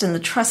trust and the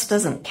trust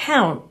doesn't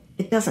count,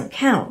 it doesn't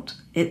count.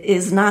 It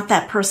is not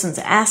that person's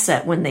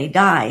asset when they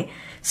die,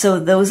 so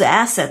those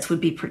assets would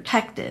be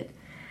protected.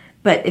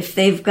 But if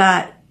they've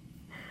got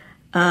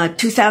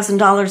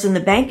 $2,000 in the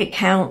bank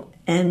account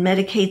and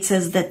Medicaid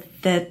says that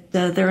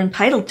they're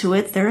entitled to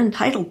it, they're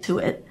entitled to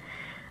it.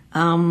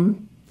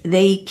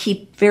 They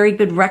keep very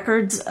good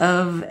records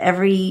of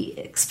every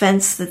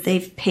expense that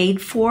they've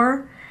paid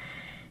for,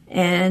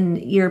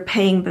 and you're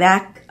paying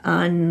back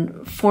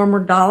on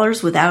former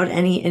dollars without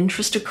any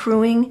interest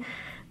accruing,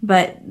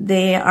 but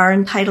they are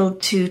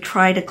entitled to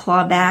try to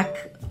claw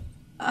back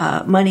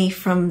money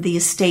from the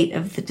estate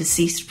of the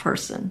deceased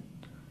person.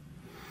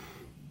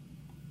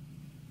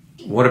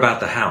 What about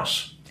the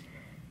house?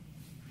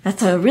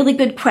 That's a really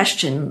good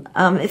question.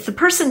 If the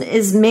person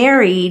is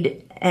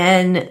married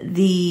and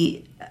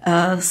the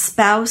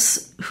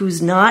spouse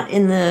who's not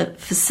in the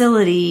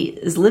facility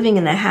is living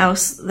in the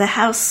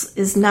house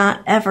is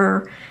not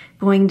ever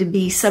going to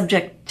be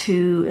subject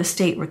to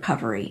estate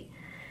recovery.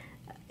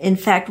 In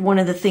fact, one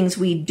of the things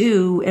we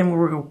do and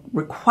we're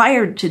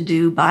required to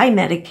do by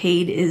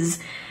Medicaid is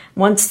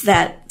once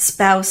that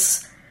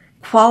spouse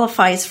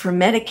qualifies for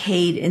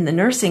Medicaid in the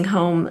nursing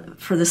home,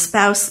 for the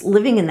spouse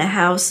living in the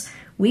house,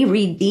 we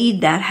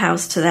redeed that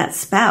house to that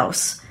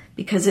spouse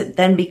because it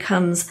then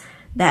becomes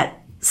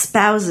that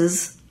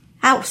spouse's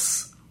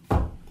house.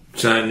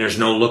 So then there's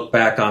no look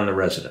back on the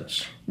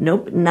residence?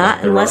 Nope,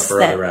 not unless for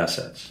other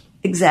assets.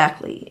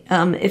 Exactly.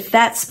 If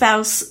that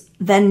spouse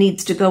then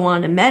needs to go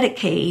on to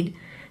Medicaid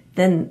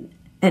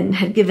and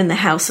had given the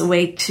house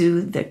away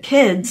to the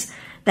kids,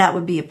 that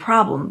would be a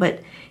problem.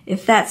 But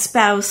if that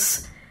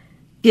spouse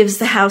gives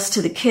the house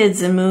to the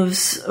kids and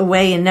moves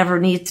away and never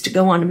needs to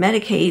go on to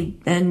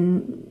Medicaid,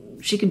 then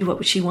she can do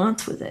what she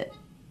wants with it.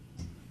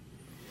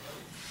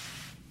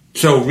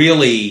 So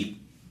really,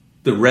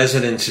 the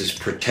residence is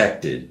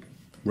protected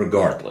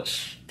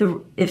regardless.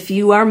 If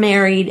you are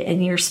married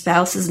and your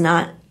spouse is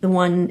not the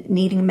one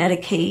needing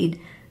Medicaid,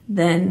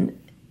 then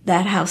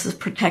that house is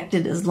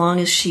protected as long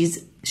as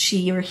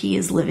she or he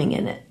is living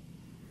in it.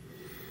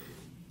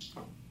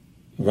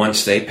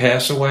 Once they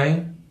pass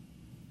away?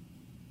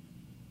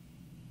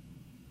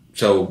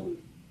 So,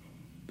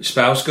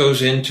 spouse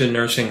goes into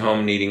nursing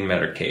home needing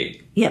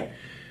Medicaid. Yep.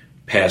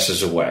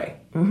 Passes away.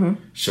 Mm-hmm.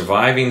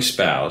 Surviving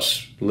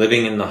spouse,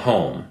 living in the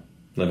home,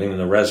 living in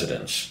the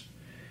residence,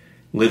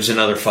 lives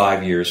another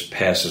 5 years,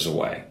 passes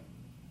away.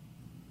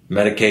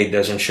 Medicaid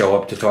doesn't show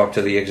up to talk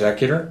to the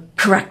executor?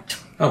 Correct.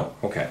 Oh,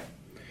 okay.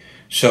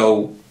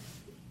 So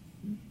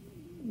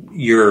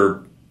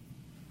your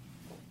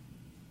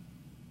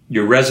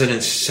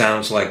residence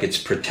sounds like it's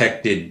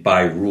protected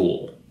by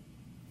rule.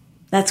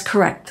 That's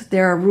correct.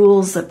 There are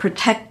rules that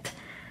protect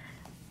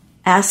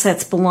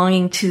assets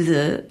belonging to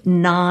the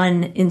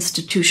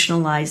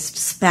non-institutionalized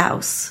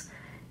spouse.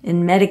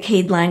 In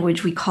Medicaid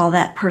language, we call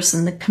that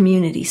person the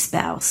community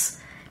spouse,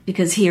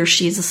 because he or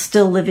she is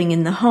still living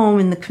in the home,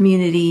 in the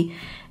community,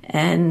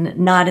 and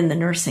not in the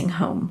nursing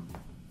home.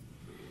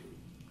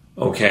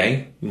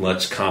 Okay,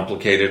 let's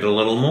complicate it a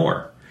little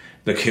more.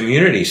 The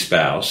community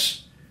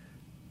spouse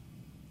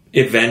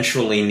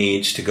eventually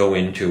needs to go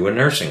into a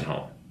nursing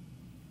home.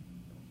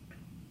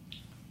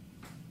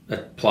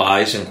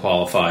 Applies and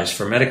qualifies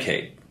for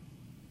Medicaid.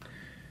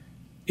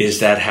 Is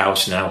that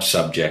house now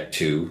subject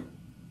to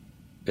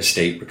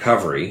estate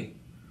recovery,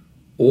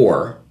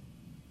 or?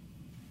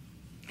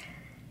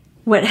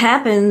 What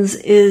happens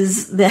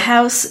is the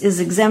house is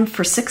exempt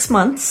for 6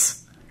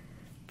 months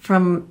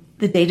from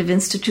the date of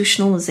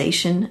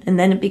institutionalization, and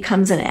then it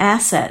becomes an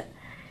asset.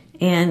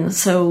 And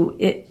so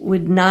it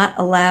would not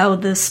allow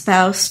the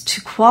spouse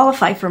to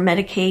qualify for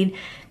Medicaid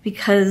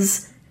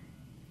because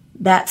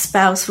that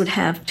spouse would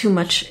have too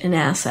much in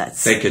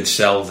assets. They could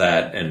sell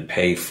that and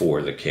pay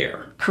for the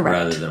care. Correct.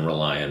 Rather than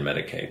rely on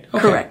Medicaid. Okay.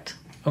 Correct.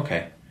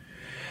 Okay.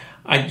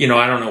 I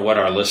don't know what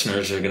our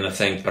listeners are going to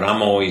think, but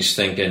I'm always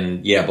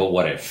thinking, yeah, but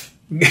what if?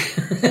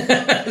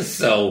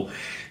 So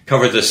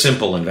cover the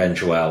simple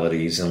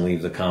eventualities and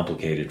leave the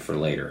complicated for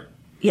later.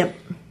 Yep.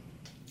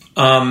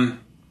 All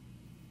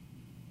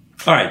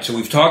right, so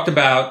we've talked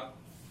about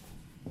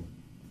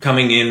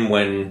coming in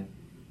when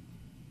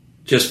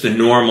just the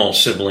normal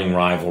sibling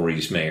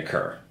rivalries may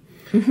occur.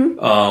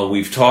 Mm-hmm.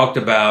 We've talked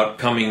about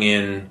coming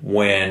in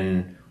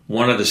when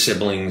one of the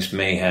siblings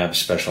may have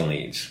special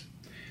needs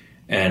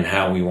and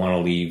how we want to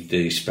leave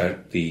the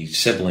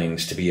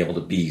siblings to be able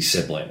to be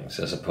siblings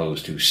as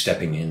opposed to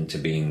stepping into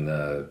being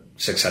the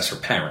successor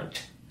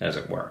parent, as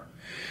it were.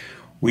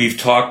 We've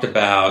talked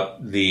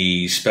about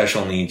the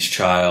special needs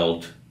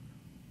child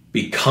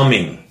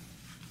becoming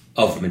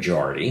of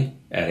majority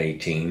at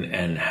 18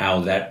 and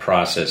how that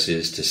process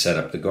is to set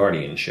up the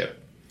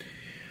guardianship.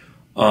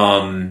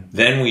 Then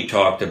we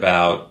talked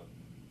about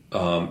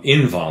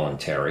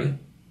involuntary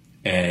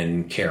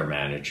and care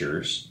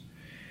managers.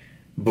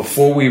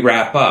 Before we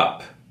wrap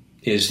up,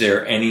 is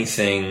there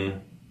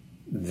anything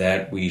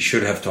that we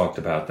should have talked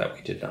about that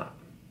we did not?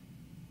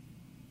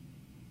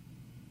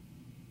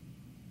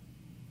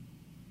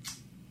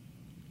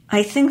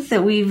 I think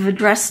that we've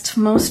addressed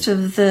most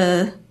of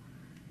the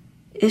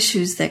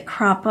issues that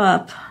crop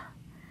up.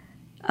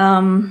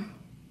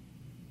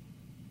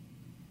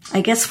 I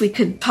guess we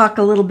could talk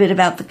a little bit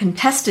about the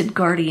contested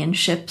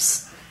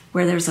guardianships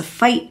where there's a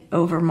fight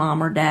over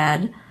mom or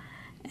dad,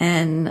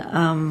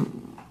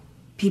 and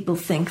people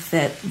think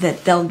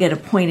that they'll get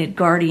appointed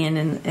guardian,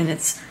 and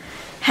it's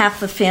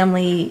half the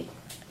family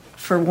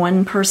for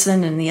one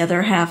person and the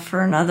other half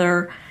for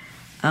another.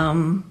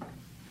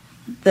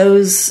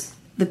 Those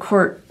the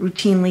court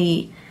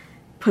routinely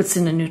puts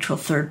in a neutral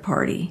third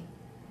party.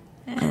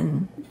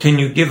 And can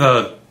you give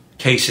a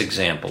case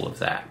example of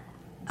that?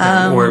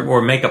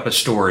 Or make up a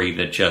story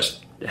that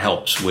just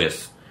helps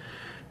with,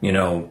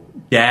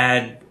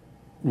 dad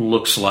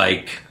looks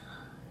like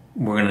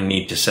we're going to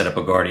need to set up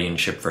a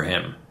guardianship for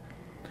him.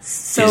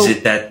 So, is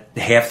it that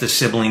half the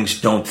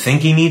siblings don't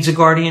think he needs a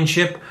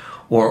guardianship,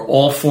 or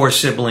all 4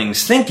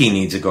 siblings think he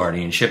needs a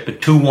guardianship,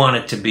 but 2 want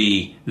it to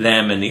be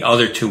them and the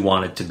other 2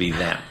 want it to be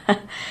them?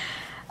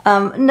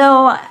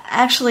 No,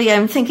 actually,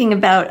 I'm thinking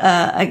about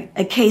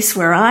a case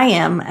where I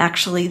am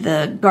actually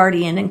the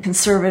guardian and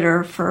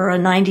conservator for a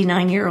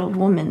 99-year-old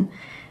woman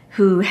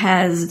who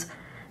has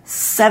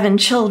 7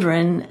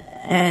 children,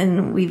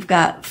 and we've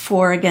got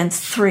 4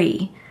 against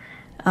 3.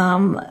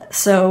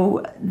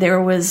 So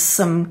there was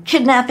some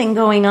kidnapping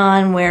going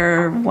on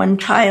where one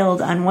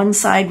child on one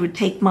side would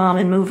take mom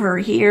and move her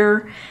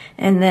here,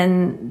 and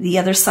then the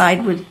other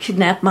side would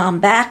kidnap mom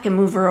back and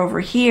move her over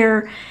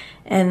here.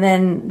 And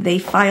then they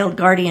filed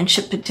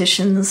guardianship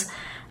petitions,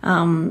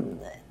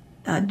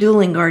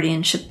 dueling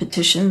guardianship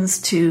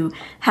petitions to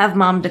have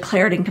mom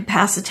declared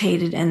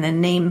incapacitated and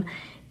then name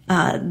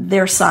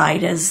their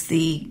side as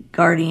the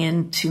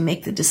guardian to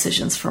make the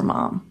decisions for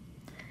mom.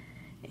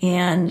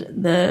 And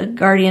the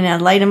guardian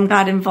ad litem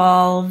got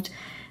involved,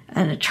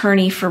 an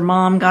attorney for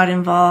mom got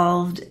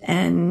involved,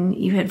 and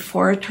you had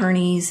 4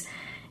 attorneys,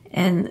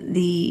 and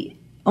the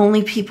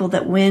only people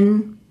that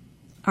win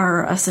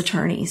are us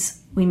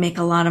attorneys. We make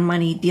a lot of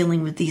money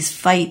dealing with these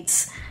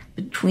fights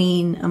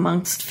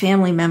amongst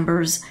family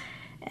members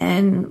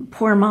and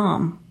poor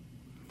Mom.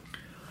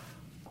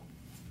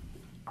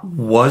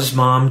 Was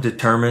Mom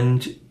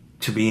determined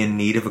to be in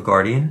need of a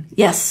guardian?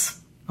 Yes.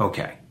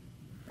 Okay.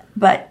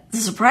 But the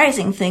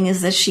surprising thing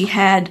is that she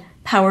had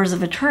powers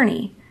of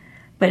attorney.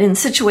 But in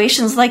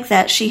situations like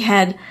that, she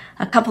had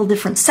a couple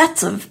different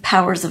sets of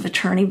powers of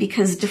attorney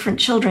because different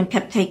children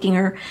kept taking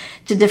her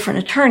to different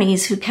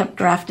attorneys who kept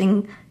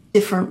drafting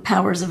different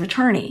powers of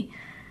attorney.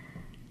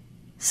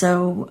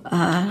 So,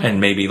 and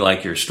maybe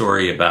like your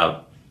story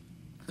about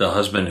the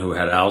husband who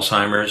had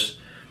Alzheimer's,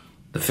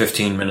 the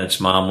 15 minutes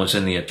Mom was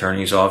in the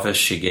attorney's office,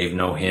 she gave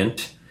no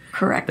hint.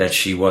 Correct. That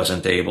she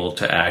wasn't able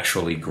to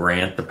actually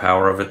grant the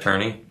power of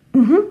attorney?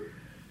 Mm-hmm.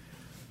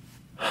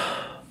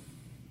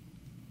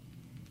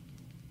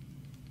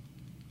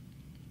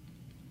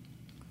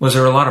 Was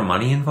there a lot of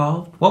money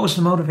involved? What was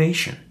the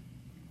motivation?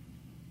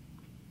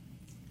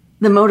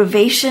 The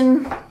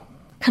motivation,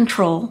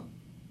 control.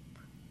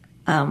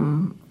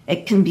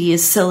 It can be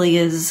as silly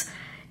as,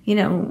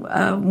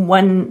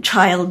 one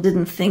child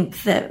didn't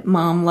think that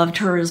Mom loved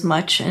her as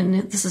much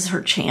and this is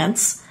her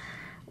chance.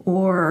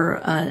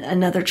 Or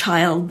another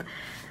child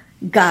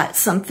got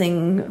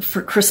something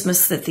for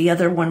Christmas that the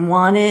other one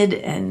wanted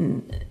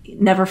and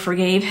never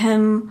forgave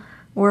him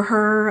or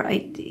her.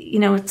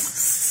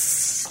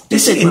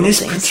 It's in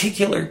this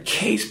particular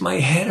case, my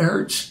head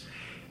hurts.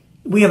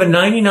 We have a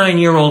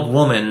 99-year-old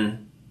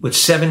woman with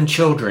 7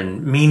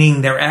 children,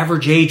 meaning their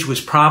average age was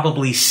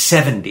probably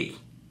 70.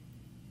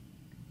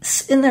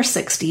 In their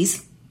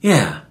 60s.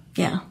 Yeah.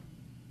 Yeah.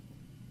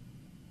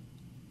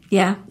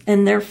 Yeah,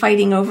 and they're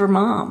fighting over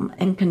Mom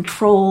and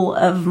control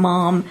of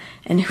Mom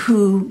and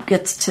who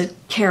gets to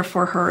care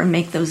for her and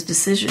make those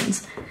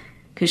decisions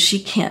because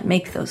she can't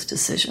make those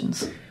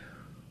decisions.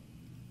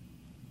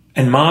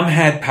 And Mom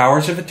had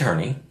powers of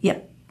attorney.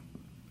 Yep.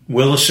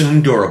 We'll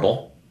assume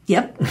durable.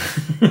 Yep.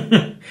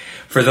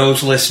 For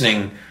those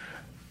listening,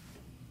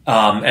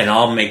 and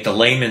I'll make the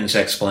layman's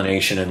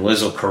explanation and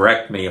Liz will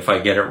correct me if I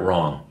get it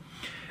wrong.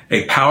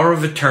 A power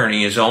of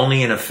attorney is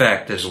only in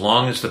effect as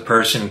long as the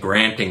person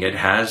granting it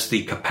has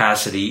the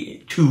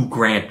capacity to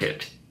grant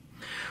it.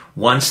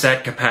 Once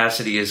that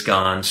capacity is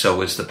gone,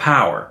 so is the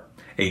power.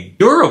 A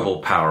durable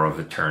power of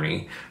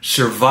attorney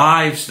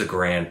survives the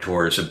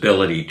grantor's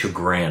ability to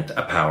grant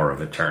a power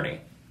of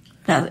attorney.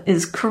 That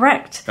is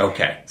correct.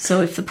 Okay.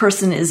 So if the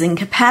person is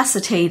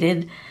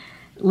incapacitated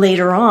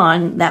later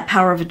on, that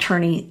power of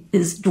attorney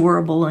is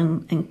durable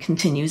and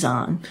continues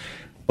on.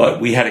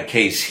 But we had a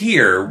case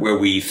here where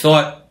we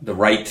thought the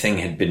right thing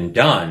had been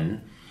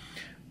done,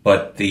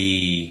 but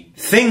the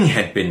thing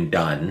had been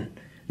done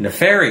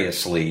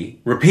nefariously,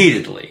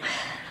 repeatedly.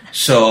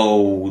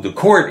 So the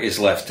court is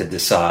left to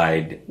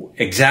decide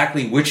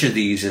exactly which of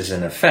these is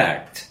in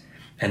effect.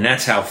 And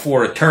that's how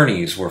 4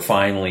 attorneys were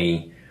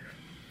finally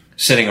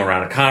sitting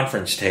around a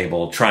conference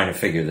table trying to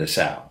figure this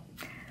out.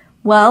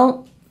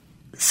 Well,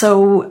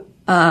 so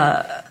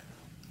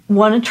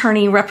one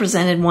attorney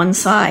represented one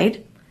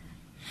side.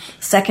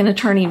 Second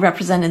attorney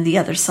represented the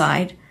other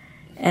side.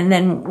 And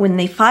then when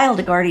they filed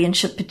a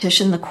guardianship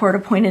petition, the court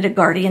appointed a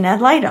guardian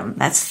ad litem.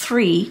 That's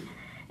 3.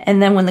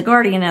 And then when the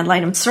guardian ad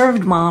litem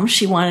served Mom,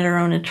 she wanted her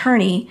own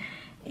attorney.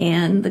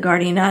 And the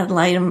guardian ad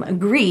litem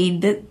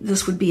agreed that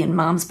this would be in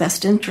Mom's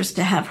best interest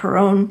to have her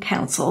own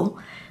counsel.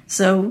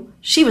 So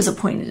she was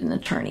appointed an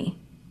attorney.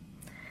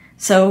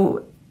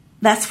 So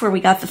that's where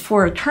we got the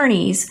 4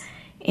 attorneys.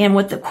 And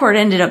what the court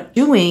ended up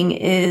doing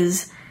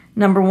is,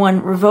 number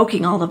 1,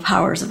 revoking all the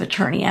powers of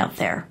attorney out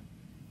there.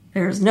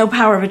 There's no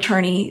power of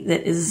attorney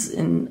that is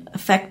in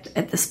effect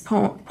at this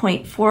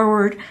point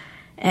forward.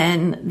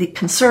 And the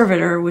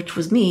conservator, which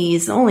was me,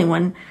 is the only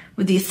one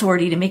with the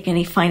authority to make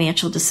any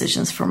financial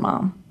decisions for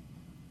Mom.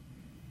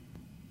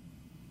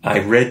 I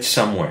read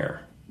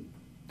somewhere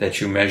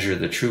that you measure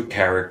the true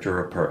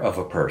character of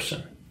a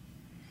person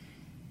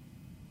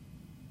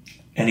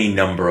any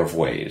number of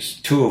ways,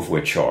 2 of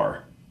which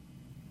are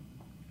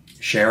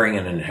sharing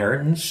an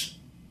inheritance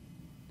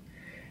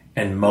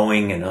and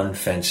mowing an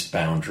unfenced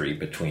boundary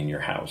between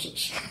your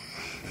houses.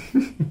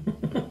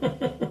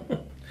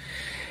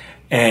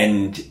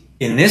 And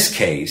in this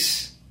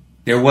case,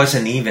 there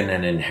wasn't even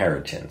an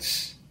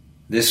inheritance.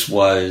 This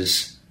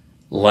was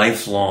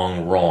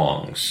lifelong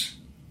wrongs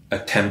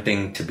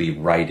attempting to be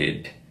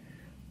righted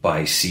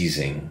by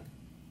seizing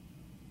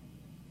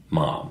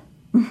Mom.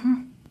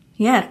 Mm-hmm.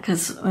 Yeah,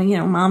 because,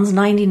 Mom's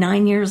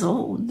 99 years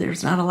old.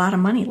 There's not a lot of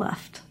money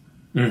left.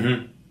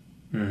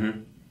 Mm-hmm. Mm-hmm.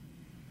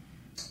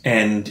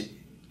 And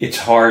it's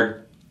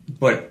hard,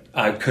 but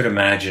I could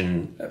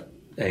imagine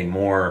a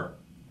more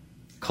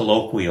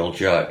colloquial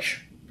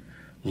judge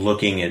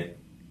looking at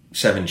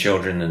 7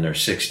 children in their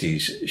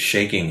 60s,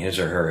 shaking his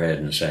or her head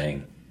and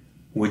saying,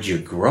 "Would you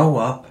grow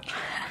up?"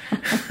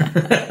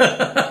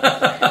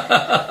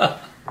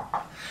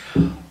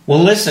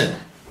 Well, listen,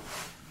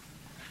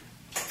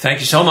 thank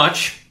you so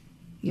much.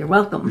 You're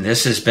welcome.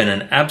 This has been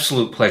an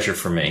absolute pleasure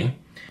for me.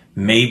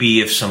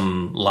 Maybe if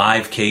some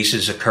live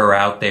cases occur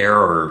out there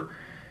or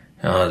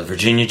The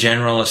Virginia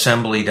General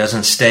Assembly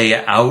doesn't stay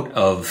out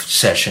of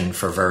session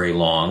for very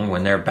long.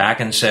 When they're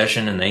back in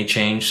session and they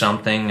change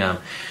something,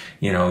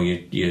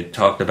 you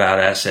talked about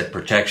asset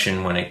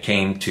protection when it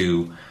came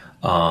to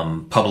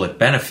public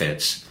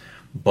benefits,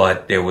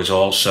 but there was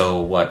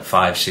also,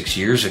 5-6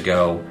 years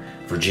ago,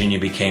 Virginia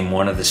became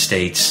one of the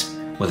states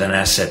with an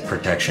asset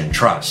protection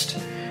trust.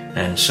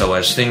 And so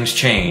as things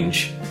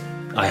change,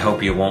 I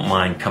hope you won't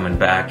mind coming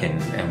back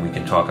and we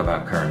can talk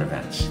about current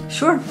events.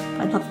 Sure,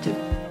 I'd love to.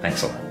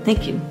 Thanks a lot.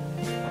 Thank you.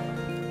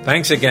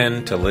 Thanks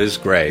again to Liz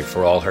Gray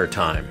for all her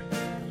time.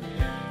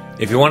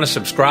 If you want to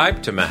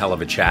subscribe to Mahell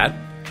of a Chat,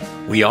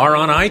 we are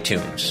on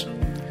iTunes.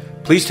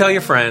 Please tell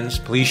your friends,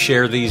 please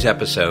share these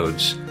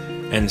episodes,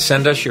 and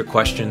send us your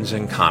questions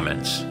and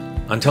comments.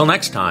 Until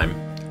next time,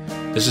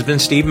 this has been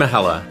Steve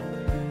Mahella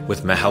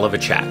with Mahell of a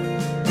Chat.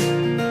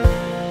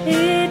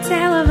 It's a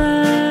hell of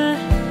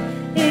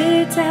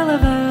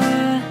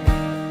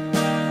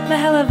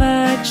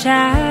a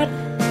chat.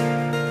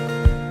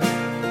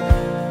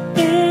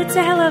 It's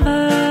a hell of a